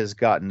has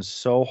gotten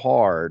so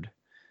hard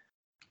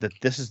that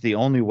this is the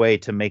only way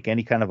to make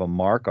any kind of a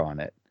mark on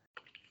it.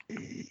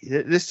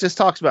 This just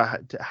talks about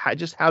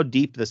just how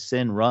deep the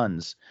sin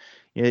runs.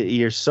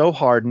 You're so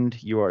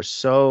hardened. You are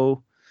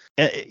so,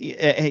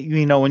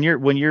 you know, when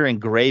you're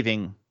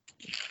engraving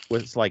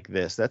with like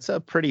this, that's a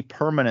pretty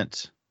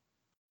permanent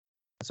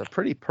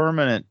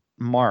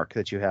mark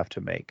that you have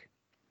to make.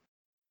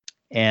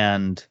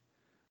 And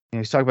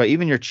he's talking about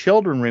even your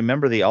children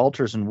remember the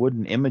altars and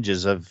wooden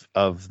images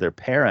of their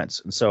parents.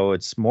 And so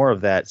it's more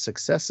of that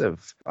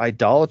successive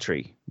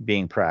idolatry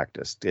being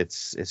practiced.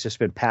 It's just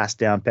been passed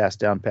down,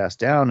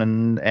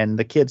 and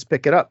the kids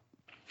pick it up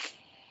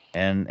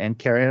and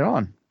carry it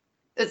on.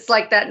 It's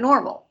like that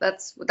normal.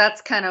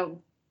 That's kind of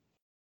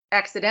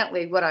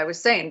accidentally what I was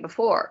saying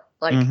before.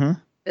 Like,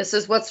 this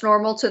is what's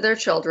normal to their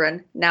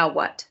children. Now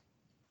what?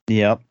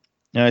 Yep.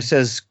 Now it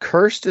says,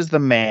 cursed is the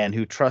man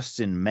who trusts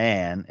in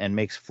man and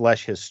makes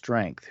flesh his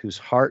strength, whose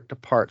heart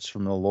departs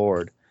from the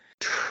Lord.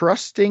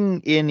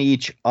 Trusting in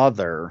each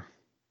other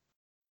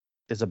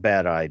is a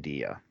bad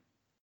idea.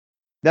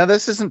 Now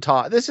this isn't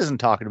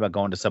talking about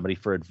going to somebody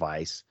for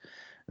advice,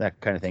 that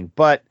kind of thing.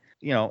 But,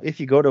 you know,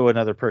 if you go to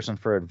another person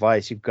for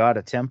advice, you've got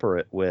to temper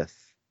it with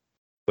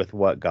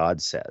what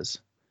God says.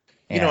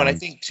 And I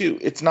think too,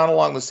 it's not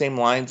along the same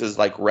lines as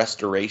like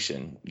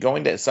restoration.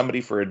 Going to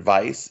somebody for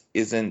advice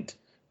isn't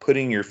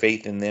putting your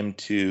faith in them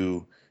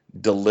to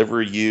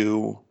deliver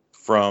you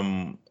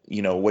from,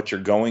 what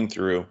you're going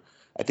through.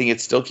 I think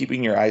it's still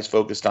keeping your eyes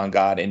focused on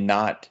God and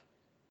not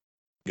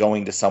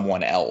going to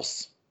someone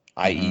else,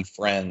 i.e.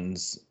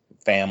 friends,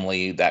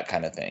 family, that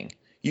kind of thing.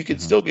 You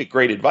could still get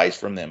great advice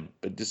from them,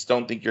 but just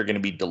don't think you're going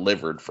to be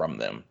delivered from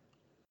them.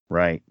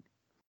 Right.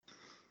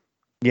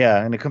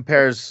 Yeah, and it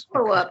compares.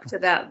 Follow up to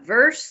that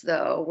verse,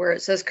 though, where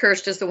it says,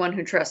 cursed is the one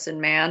who trusts in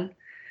man.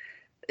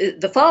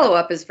 The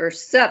follow-up is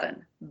verse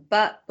 7.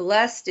 But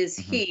blessed is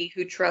he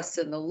who trusts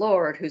in the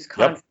Lord, whose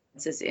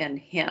confidence is in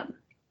him.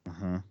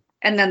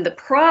 And then the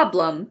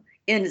problem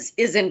is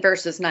in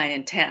verses 9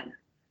 and 10.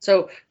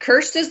 So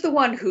cursed is the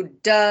one who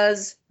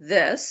does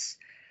this.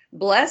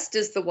 Blessed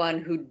is the one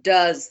who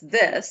does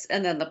this.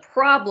 And then the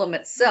problem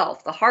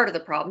itself, the heart of the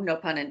problem, no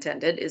pun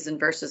intended, is in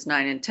verses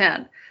 9 and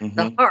 10.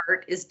 The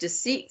heart is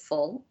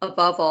deceitful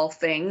above all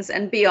things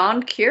and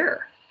beyond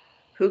cure.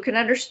 Who can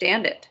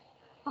understand it?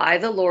 I,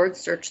 the Lord,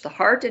 search the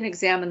heart and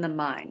examine the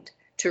mind,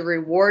 to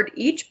reward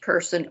each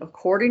person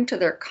according to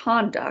their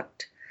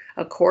conduct,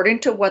 according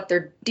to what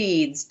their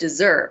deeds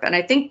deserve. And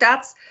I think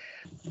that's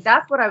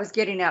what I was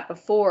getting at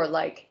before.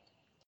 Like,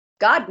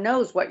 God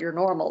knows what your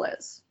normal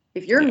is.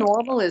 If your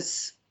normal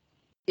is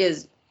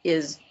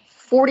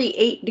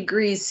 48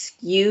 degrees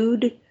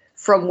skewed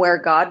from where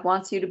God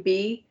wants you to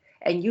be,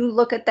 and you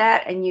look at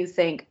that and you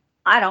think,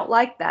 I don't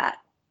like that,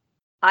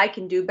 I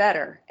can do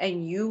better,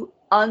 and you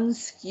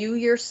unskew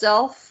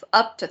yourself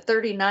up to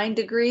 39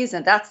 degrees,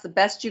 and that's the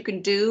best you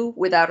can do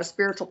without a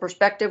spiritual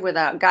perspective,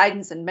 without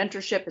guidance and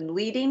mentorship and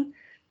leading,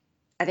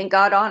 I think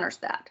God honors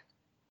that.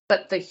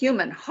 But the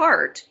human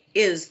heart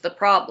is the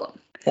problem.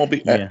 Well,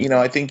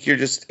 I think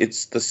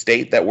it's the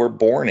state that we're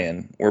born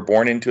in. We're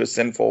born into a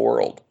sinful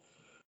world.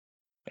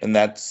 And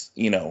that's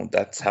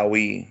how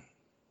we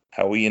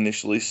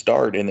initially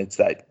start. And it's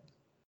that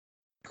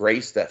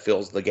grace that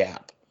fills the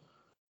gap.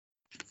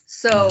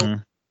 So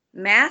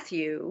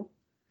Matthew,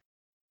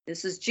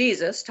 this is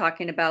Jesus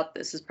talking about,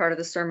 this is part of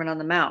the Sermon on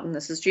the Mountain.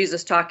 This is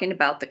Jesus talking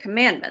about the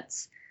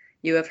commandments.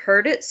 You have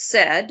heard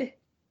that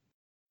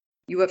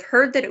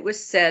it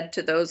was said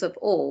to those of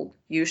old,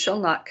 you shall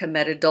not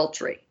commit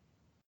adultery.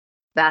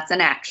 That's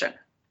an action,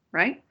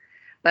 right?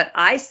 But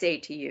I say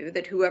to you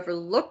that whoever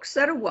looks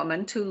at a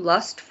woman to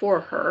lust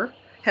for her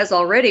has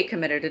already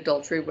committed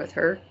adultery with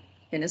her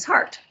in his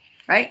heart,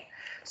 right?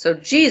 So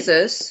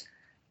Jesus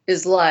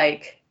is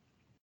like,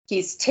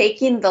 he's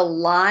taking the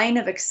line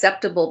of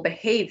acceptable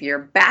behavior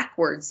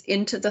backwards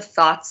into the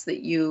thoughts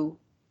that you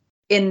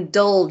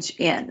indulge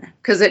in.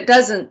 Because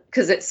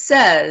it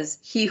says,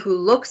 he who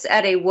looks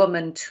at a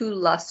woman to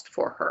lust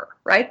for her,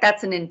 right?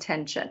 That's an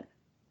intention.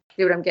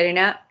 See what I'm getting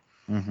at?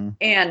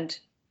 And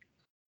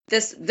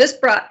this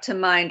brought to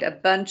mind a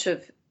bunch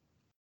of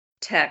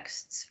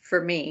texts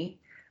for me.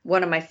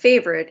 One of my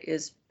favorite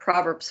is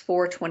Proverbs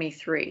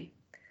 4:23.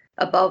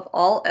 Above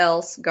all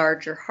else,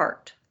 guard your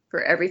heart,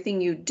 for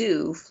everything you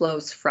do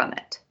flows from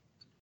it.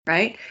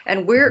 Right?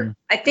 And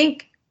I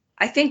think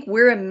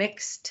we're a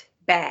mixed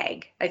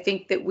bag. I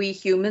think that we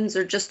humans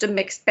are just a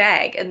mixed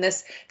bag. And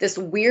this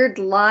weird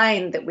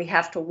line that we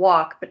have to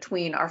walk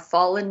between our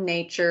fallen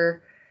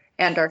nature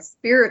and our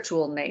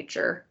spiritual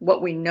nature,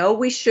 what we know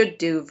we should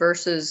do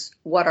versus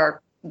what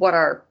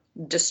our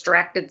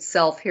distracted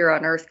self here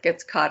on earth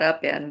gets caught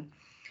up in,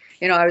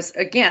 I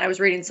was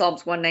reading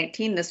Psalms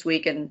 119 this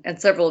week, and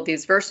several of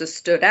these verses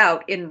stood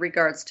out in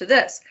regards to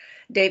this.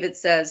 David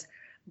says,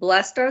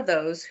 "Blessed are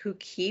those who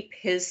keep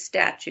his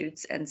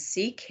statutes and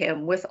seek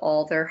him with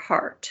all their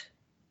heart.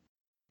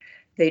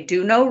 They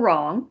do no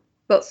wrong,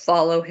 but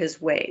follow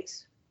his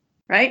ways."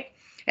 Right?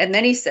 And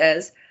then he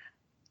says,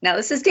 now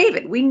this is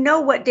David. We know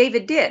what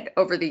David did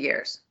over the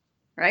years,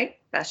 right?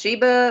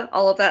 Bathsheba,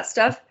 all of that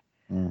stuff.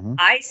 Mm-hmm.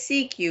 "I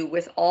seek you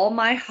with all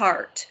my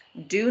heart.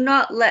 Do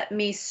not let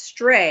me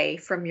stray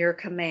from your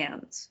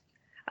commands.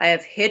 I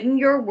have hidden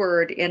your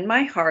word in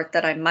my heart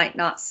that I might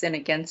not sin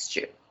against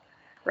you."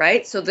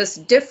 Right? So this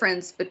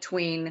difference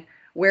between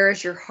where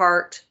is your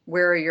heart,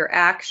 where are your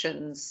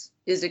actions,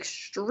 is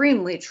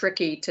extremely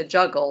tricky to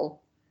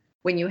juggle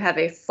when you have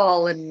a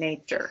fallen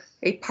nature,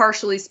 a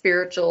partially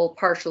spiritual,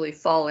 partially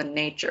fallen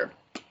nature.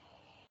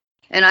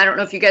 And I don't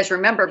know if you guys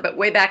remember, but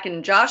way back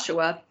in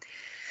Joshua,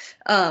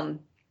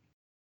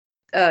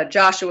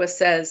 Joshua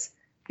says,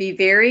 "Be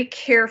very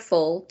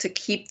careful to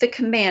keep the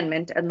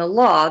commandment and the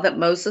law that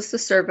Moses, the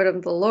servant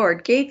of the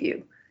Lord, gave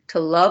you, to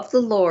love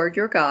the Lord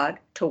your God,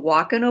 to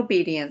walk in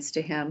obedience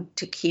to him,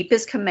 to keep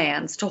his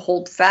commands, to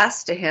hold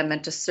fast to him,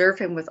 and to serve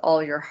him with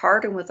all your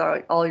heart and with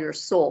all your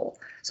soul."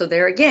 So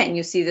there again,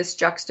 you see this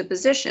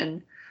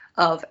juxtaposition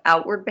of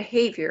outward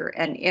behavior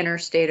and inner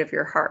state of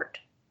your heart.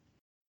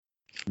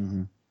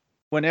 Mm-hmm.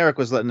 When Eric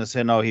was letting us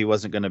know he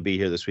wasn't going to be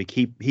here this week,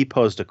 he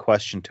posed a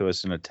question to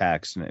us in a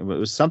text, and it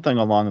was something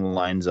along the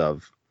lines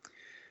of,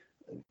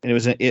 and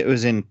it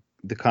was in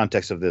the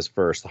context of this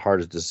verse, "The heart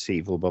is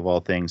deceitful above all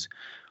things.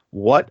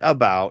 What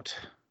about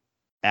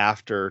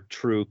after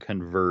true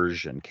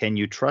conversion? Can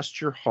you trust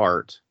your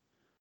heart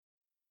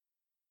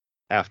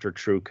after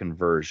true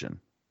conversion?"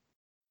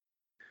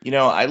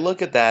 I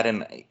look at that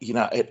and,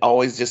 it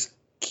always just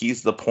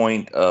keys the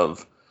point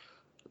of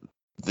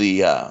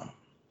the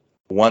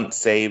once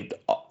saved,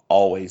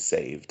 always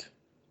saved.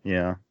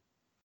 Yeah.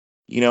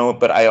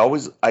 But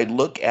I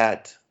look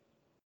at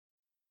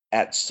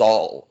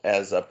Saul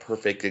as a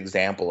perfect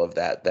example of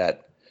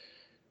that,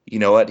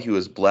 he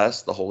was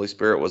blessed. The Holy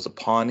Spirit was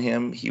upon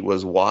him. He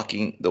was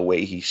walking the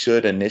way he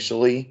should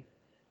initially,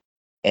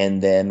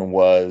 and then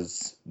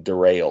was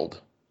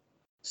derailed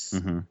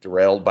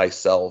by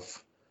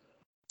self.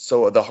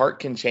 So the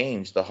heart can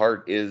change. The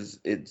heart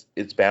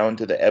it's bound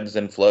to the ebbs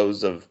and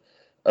flows of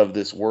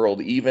this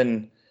world.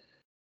 Even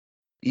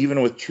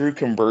with true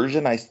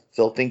conversion, I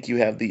still think you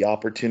have the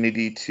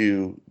opportunity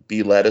to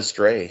be led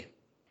astray.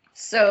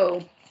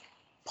 So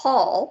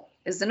Paul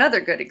is another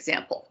good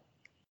example.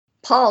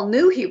 Paul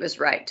knew he was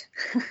right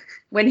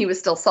when he was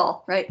still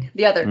Saul, right?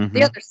 The other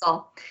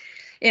Saul,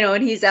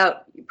 and he's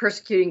out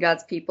persecuting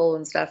God's people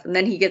and stuff. And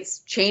then he gets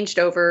changed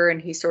over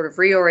and he sort of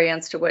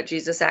reorients to what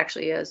Jesus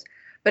actually is.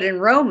 But in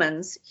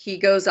Romans, he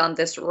goes on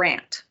this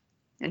rant.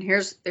 And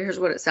here's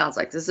what it sounds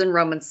like. This is in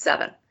Romans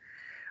 7.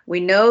 "We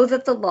know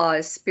that the law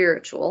is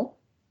spiritual,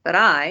 but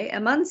I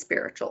am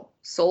unspiritual,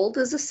 sold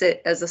as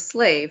a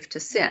slave to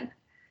sin."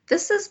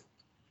 This is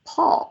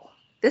Paul.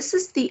 This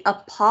is the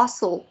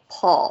Apostle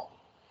Paul.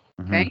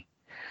 Okay?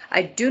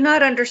 "I do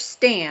not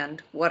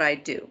understand what I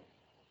do.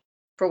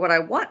 For what I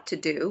want to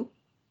do,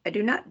 I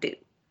do not do.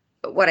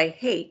 But what I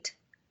hate,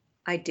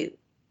 I do.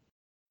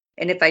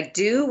 And if I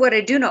do what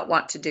I do not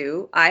want to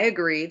do, I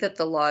agree that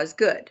the law is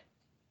good.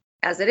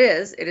 As it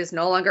is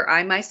no longer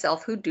I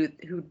myself who do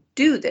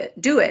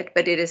it,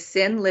 but it is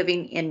sin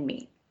living in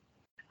me.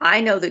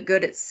 I know that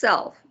good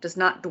itself does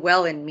not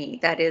dwell in me,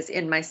 that is,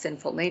 in my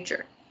sinful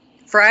nature.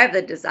 For I have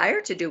the desire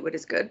to do what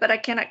is good, but I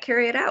cannot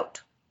carry it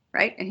out."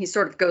 Right? And he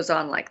sort of goes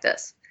on like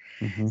this.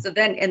 So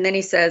then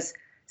he says,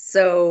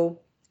 "So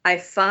I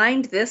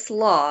find this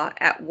law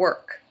at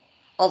work.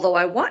 Although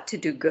I want to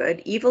do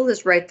good, evil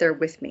is right there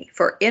with me.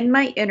 For in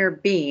my inner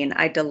being,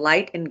 I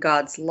delight in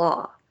God's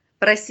law.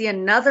 But I see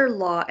another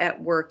law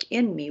at work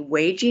in me,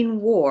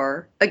 waging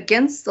war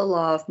against the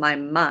law of my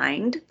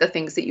mind," the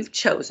things that you've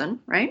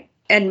chosen, right?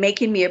 "And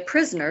making me a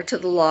prisoner to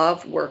the law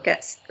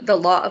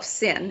of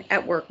sin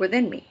at work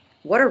within me.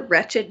 What a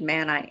wretched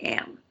man I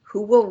am.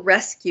 Who will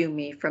rescue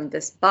me from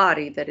this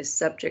body that is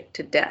subject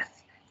to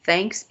death?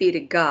 Thanks be to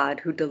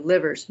God who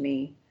delivers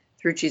me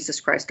through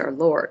Jesus Christ our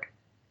Lord.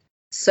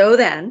 So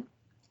then,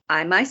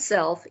 I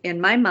myself,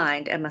 in my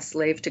mind, am a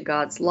slave to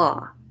God's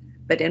law,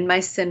 but in my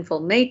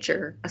sinful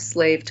nature, a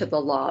slave to the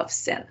law of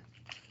sin."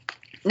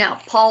 Now,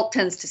 Paul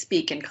tends to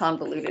speak in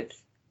convoluted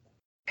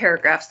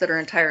paragraphs that are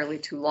entirely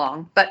too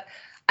long, but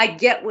I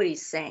get what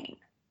he's saying.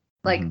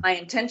 Like, my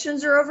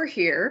intentions are over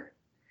here,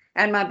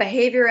 and my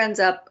behavior ends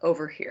up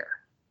over here.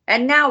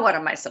 And now what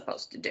am I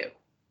supposed to do?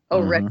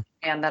 Oh, wretched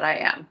man that I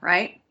am,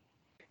 right?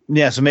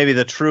 Yeah, so maybe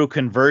the true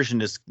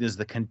conversion is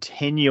the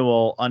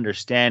continual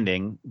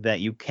understanding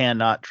that you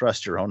cannot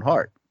trust your own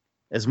heart.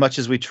 As much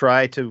as we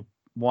try to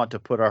want to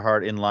put our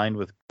heart in line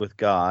with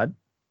God,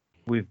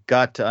 we've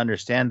got to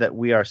understand that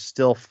we are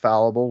still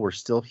fallible, we're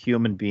still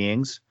human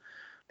beings,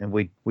 and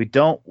we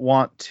don't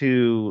want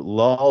to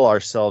lull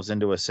ourselves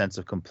into a sense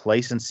of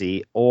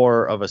complacency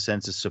or of a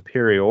sense of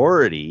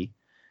superiority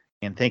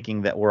in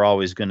thinking that we're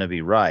always going to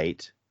be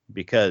right,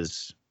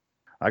 because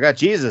I got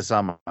Jesus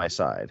on my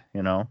side,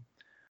 you know.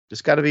 You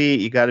got to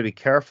be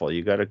careful.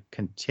 You got to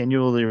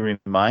continually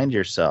remind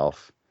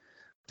yourself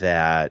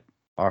that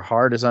our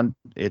heart is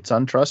it's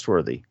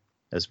untrustworthy,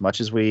 as much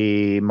as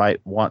we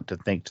might want to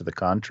think to the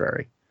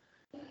contrary.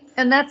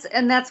 And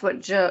that's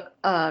what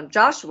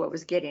Joshua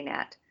was getting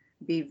at.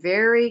 Be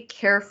very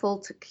careful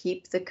to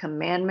keep the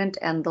commandment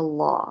and the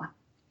law,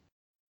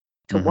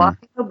 to walk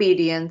in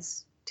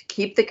obedience, to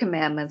keep the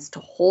commandments, to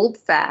hold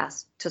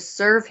fast, to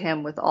serve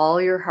him with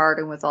all your heart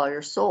and with all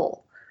your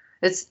soul.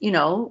 It's,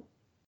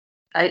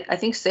 I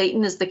think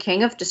Satan is the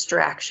king of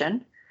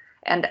distraction,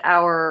 and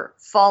our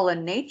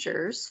fallen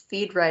natures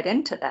feed right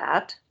into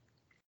that.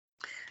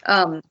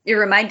 It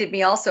reminded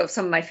me also of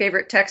some of my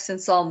favorite texts in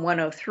Psalm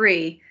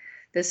 103.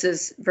 This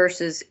is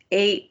verses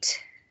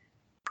 8,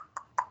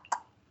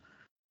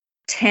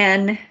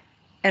 10,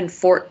 and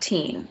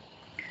 14.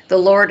 The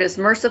Lord is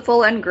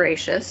merciful and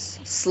gracious,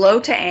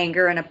 slow to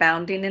anger and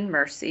abounding in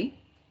mercy.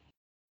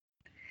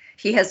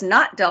 He has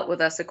not dealt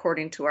with us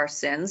according to our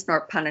sins,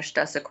 nor punished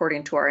us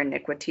according to our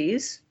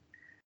iniquities.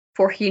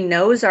 For he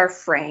knows our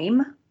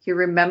frame. He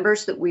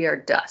remembers that we are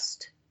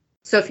dust.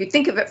 So if you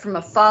think of it from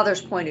a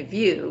father's point of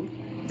view,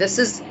 this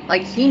is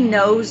like he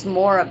knows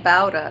more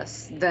about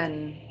us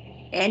than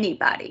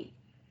anybody.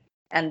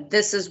 And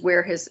this is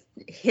where his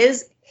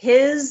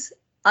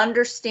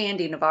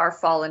understanding of our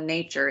fallen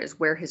nature is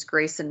where his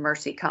grace and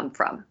mercy come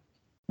from.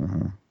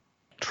 Mm-hmm.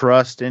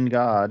 Trust in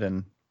God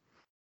and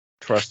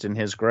trust in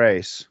his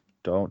grace.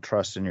 Don't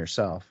trust in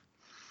yourself.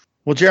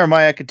 Well,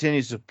 Jeremiah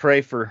continues to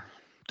pray for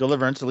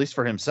deliverance, at least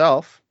for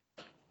himself.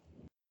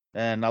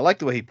 And I like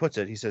the way he puts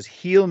it. He says,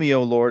 heal me,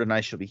 O Lord, and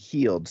I shall be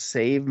healed.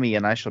 Save me,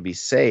 and I shall be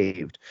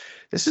saved.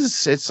 It's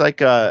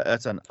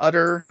an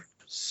utter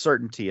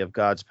certainty of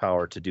God's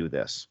power to do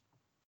this.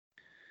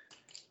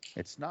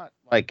 It's not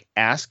like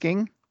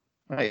asking.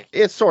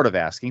 It's sort of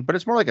asking, but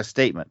it's more like a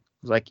statement.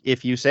 It's like,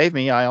 if you save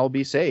me, I'll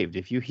be saved.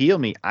 If you heal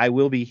me, I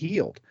will be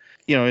healed.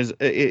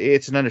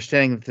 It's an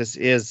understanding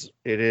that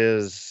it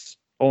is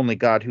only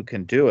God who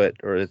can do it,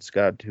 or it's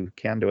God who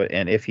can do it.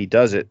 And if he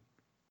does it,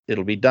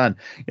 it'll be done.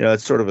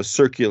 It's sort of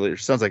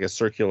sounds like a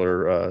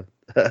circular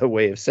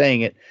way of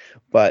saying it,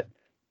 but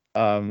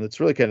it's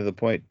really kind of the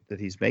point that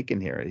he's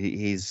making here.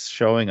 He's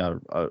showing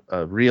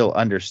a real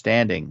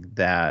understanding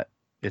that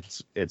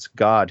it's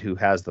God who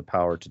has the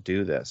power to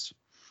do this.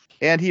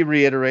 And he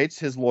reiterates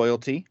his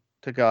loyalty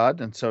to God,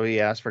 and so he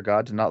asks for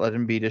God to not let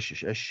him be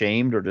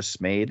ashamed or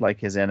dismayed like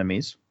his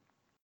enemies.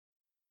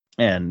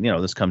 And,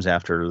 this comes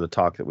after the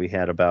talk that we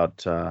had about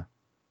the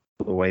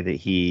way that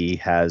he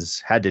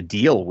has had to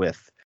deal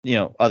with,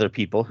 other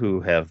people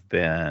who have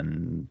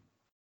been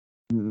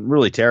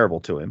really terrible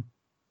to him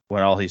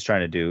when all he's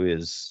trying to do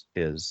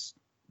is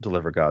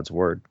deliver God's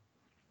word.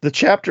 The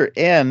chapter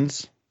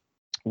ends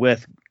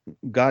with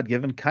God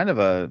given kind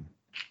of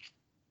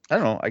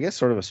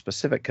sort of a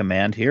specific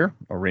command here,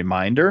 a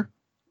reminder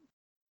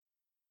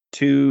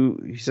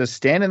he says,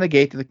 stand in the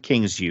gate that the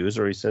kings use,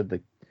 or he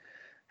said,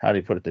 how do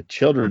you put it? The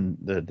children,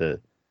 the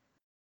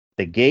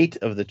gate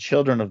of the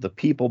children of the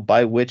people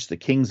by which the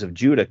kings of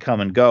Judah come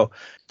and go.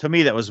 To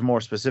me, that was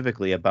more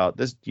specifically about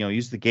this,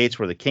 use the gates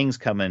where the kings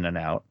come in and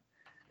out,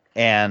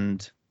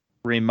 and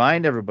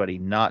remind everybody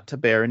not to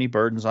bear any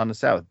burdens on the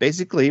Sabbath.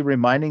 Basically,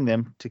 reminding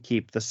them to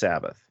keep the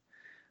Sabbath.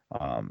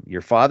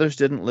 Your fathers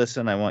didn't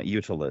listen. I want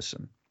you to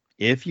listen.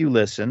 If you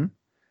listen,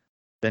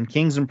 then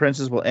kings and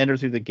princes will enter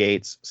through the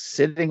gates,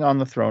 sitting on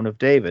the throne of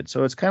David.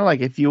 So it's kind of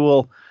like, if you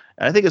will,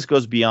 and I think this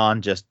goes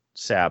beyond just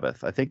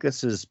Sabbath. I think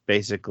this is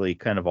basically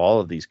kind of all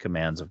of these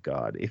commands of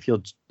God. If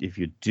you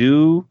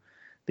do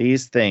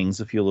these things,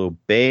 if you'll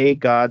obey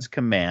God's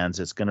commands,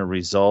 it's going to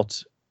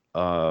result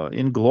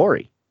in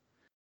glory.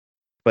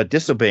 But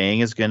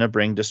disobeying is going to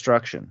bring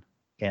destruction.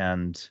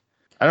 And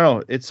I don't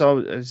know,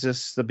 it's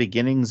just the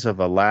beginnings of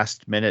a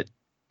last minute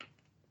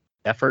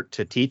effort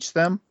to teach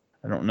them.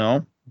 I don't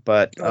know,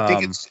 but I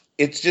think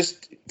it's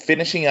just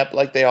finishing up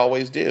like they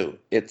always do.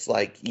 It's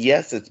like,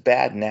 yes, it's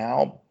bad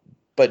now,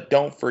 but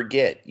don't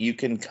forget, you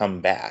can come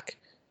back.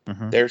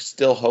 Mm-hmm. There's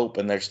still hope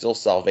and there's still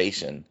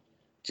salvation.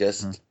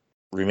 Just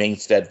remain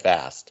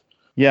steadfast.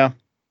 Yeah.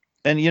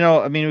 And,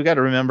 we've got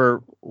to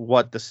remember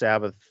what the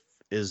Sabbath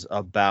is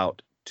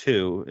about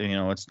too.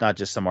 It's not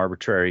just some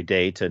arbitrary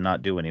day to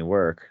not do any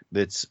work.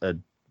 It's a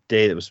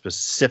day that was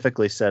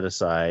specifically set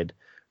aside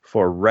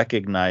for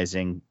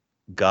recognizing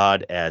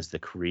God as the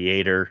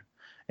creator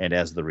and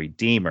as the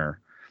redeemer.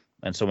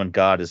 And so when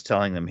God is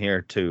telling them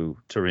here to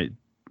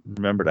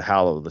remember to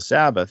hallow the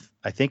Sabbath,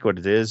 I think what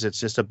it is, it's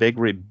just a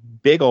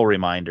big old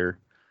reminder.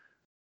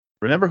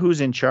 Remember who's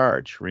in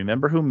charge.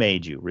 Remember who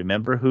made you.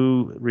 Remember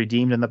who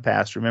redeemed in the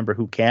past. Remember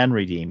who can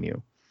redeem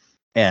you.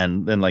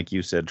 And then, like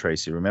you said,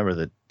 Tracy, remember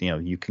that,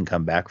 you can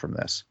come back from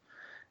this,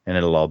 and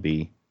it'll all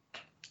be,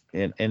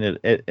 and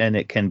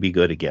it can be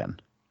good again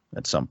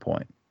at some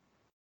point.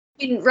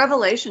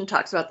 Revelation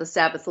talks about the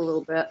Sabbath a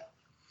little bit.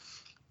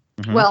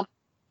 Mm-hmm. Well,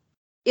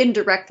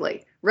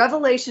 indirectly.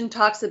 Revelation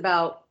talks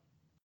about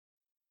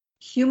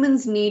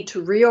humans need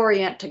to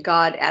reorient to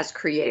God as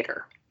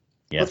creator.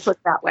 Yes. Let's put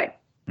it that way.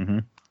 Mm-hmm.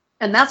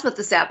 And that's what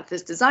the Sabbath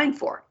is designed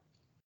for.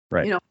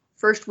 Right.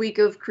 First week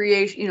of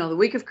creation, the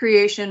week of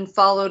creation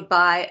followed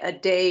by a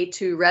day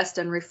to rest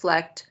and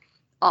reflect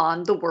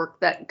on the work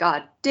that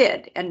God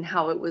did and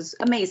how it was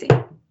amazing.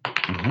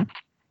 Mm-hmm.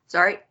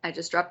 Sorry, I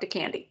just dropped a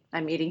candy.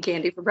 I'm eating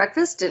candy for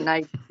breakfast, and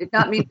I did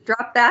not mean to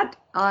drop that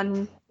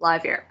on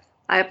live air.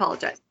 I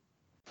apologize.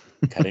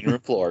 Cutting room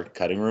floor.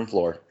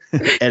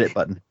 Edit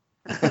button.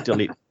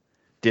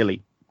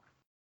 Delete.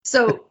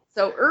 So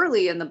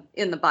early in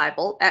the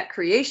Bible, at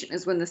creation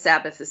is when the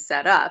Sabbath is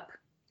set up.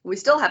 We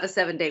still have a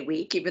 7-day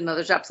week, even though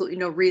there's absolutely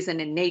no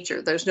reason in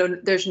nature. There's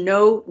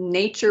no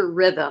nature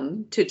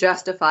rhythm to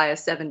justify a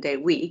 7-day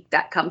week.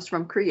 That comes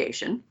from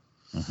creation.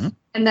 Mm-hmm.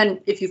 And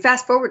then if you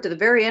fast forward to the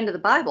very end of the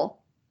Bible,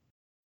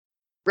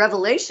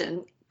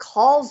 Revelation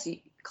calls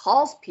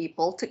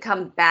people to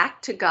come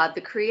back to God the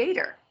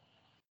Creator.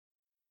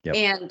 Yep.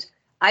 And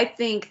I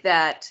think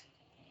that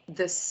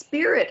the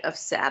spirit of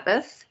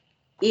Sabbath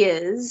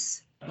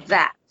is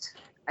that.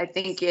 I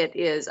think it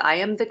is, I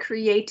am the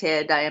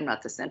created. I am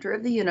not the center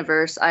of the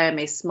universe. I am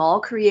a small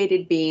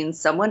created being.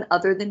 Someone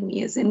other than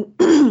me is in.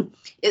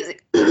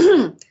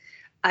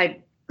 I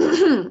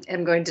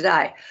am going to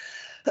die.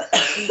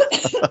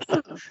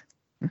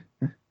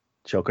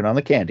 Choking on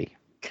the candy.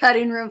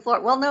 Cutting room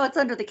floor. Well, no, it's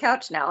under the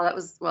couch now. That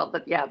was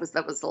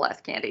that was the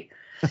last candy.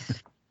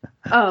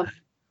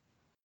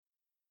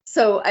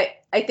 So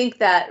I think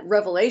that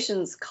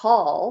Revelation's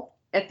call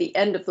at the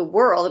end of the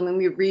world, I mean,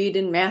 we read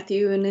in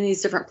Matthew and in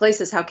these different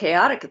places how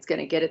chaotic it's going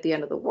to get at the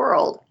end of the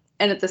world.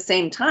 And at the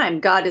same time,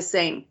 God is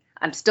saying,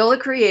 I'm still a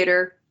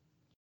creator.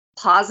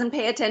 Pause and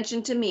pay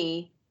attention to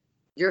me.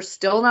 You're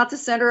still not the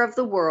center of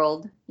the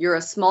world. You're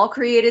a small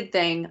created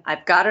thing.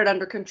 I've got it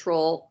under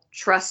control.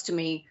 Trust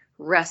me.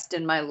 Rest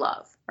in my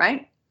love,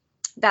 right?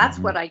 That's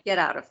what I get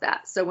out of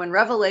that. So when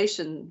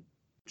Revelation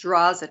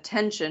draws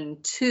attention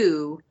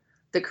to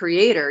the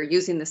creator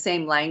using the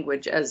same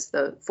language as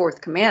the fourth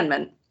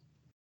commandment,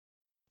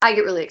 I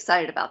get really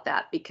excited about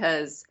that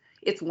because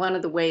it's one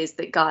of the ways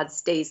that God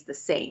stays the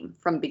same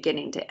from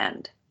beginning to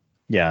end.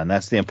 Yeah, and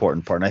that's the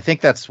important part. And I think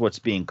that's what's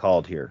being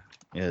called here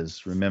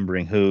is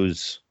remembering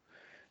who's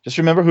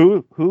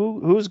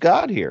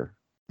God here.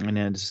 And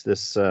it's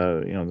this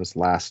this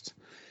last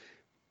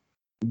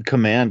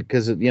command,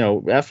 because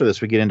after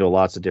this we get into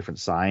lots of different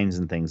signs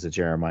and things that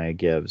Jeremiah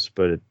gives,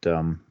 but it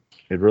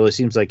really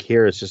seems like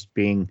here it's just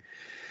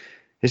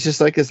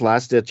like this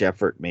last ditch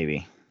effort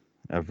maybe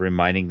of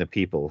reminding the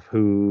people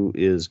who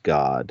is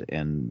God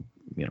and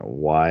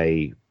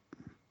why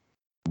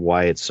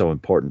it's so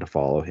important to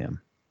follow him.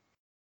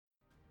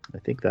 I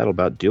think that'll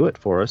about do it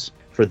for us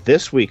for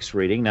this week's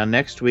reading. Now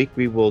next week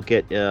we'll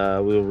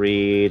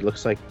read,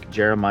 looks like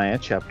Jeremiah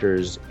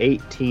chapters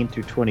 18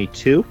 through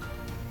 22.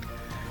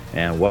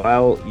 And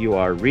while you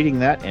are reading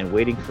that and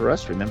waiting for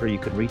us, remember you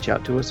can reach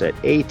out to us at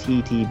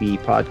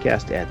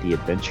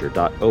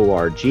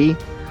attbpodcast@theadventure.org.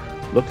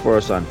 Look for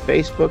us on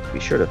Facebook. Be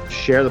sure to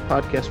share the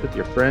podcast with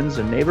your friends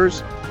and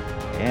neighbors.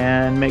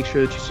 And make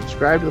sure that you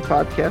subscribe to the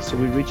podcast so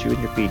we reach you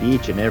in your feed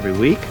each and every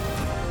week.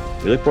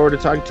 We look forward to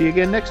talking to you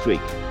again next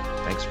week.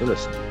 Thanks for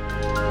listening.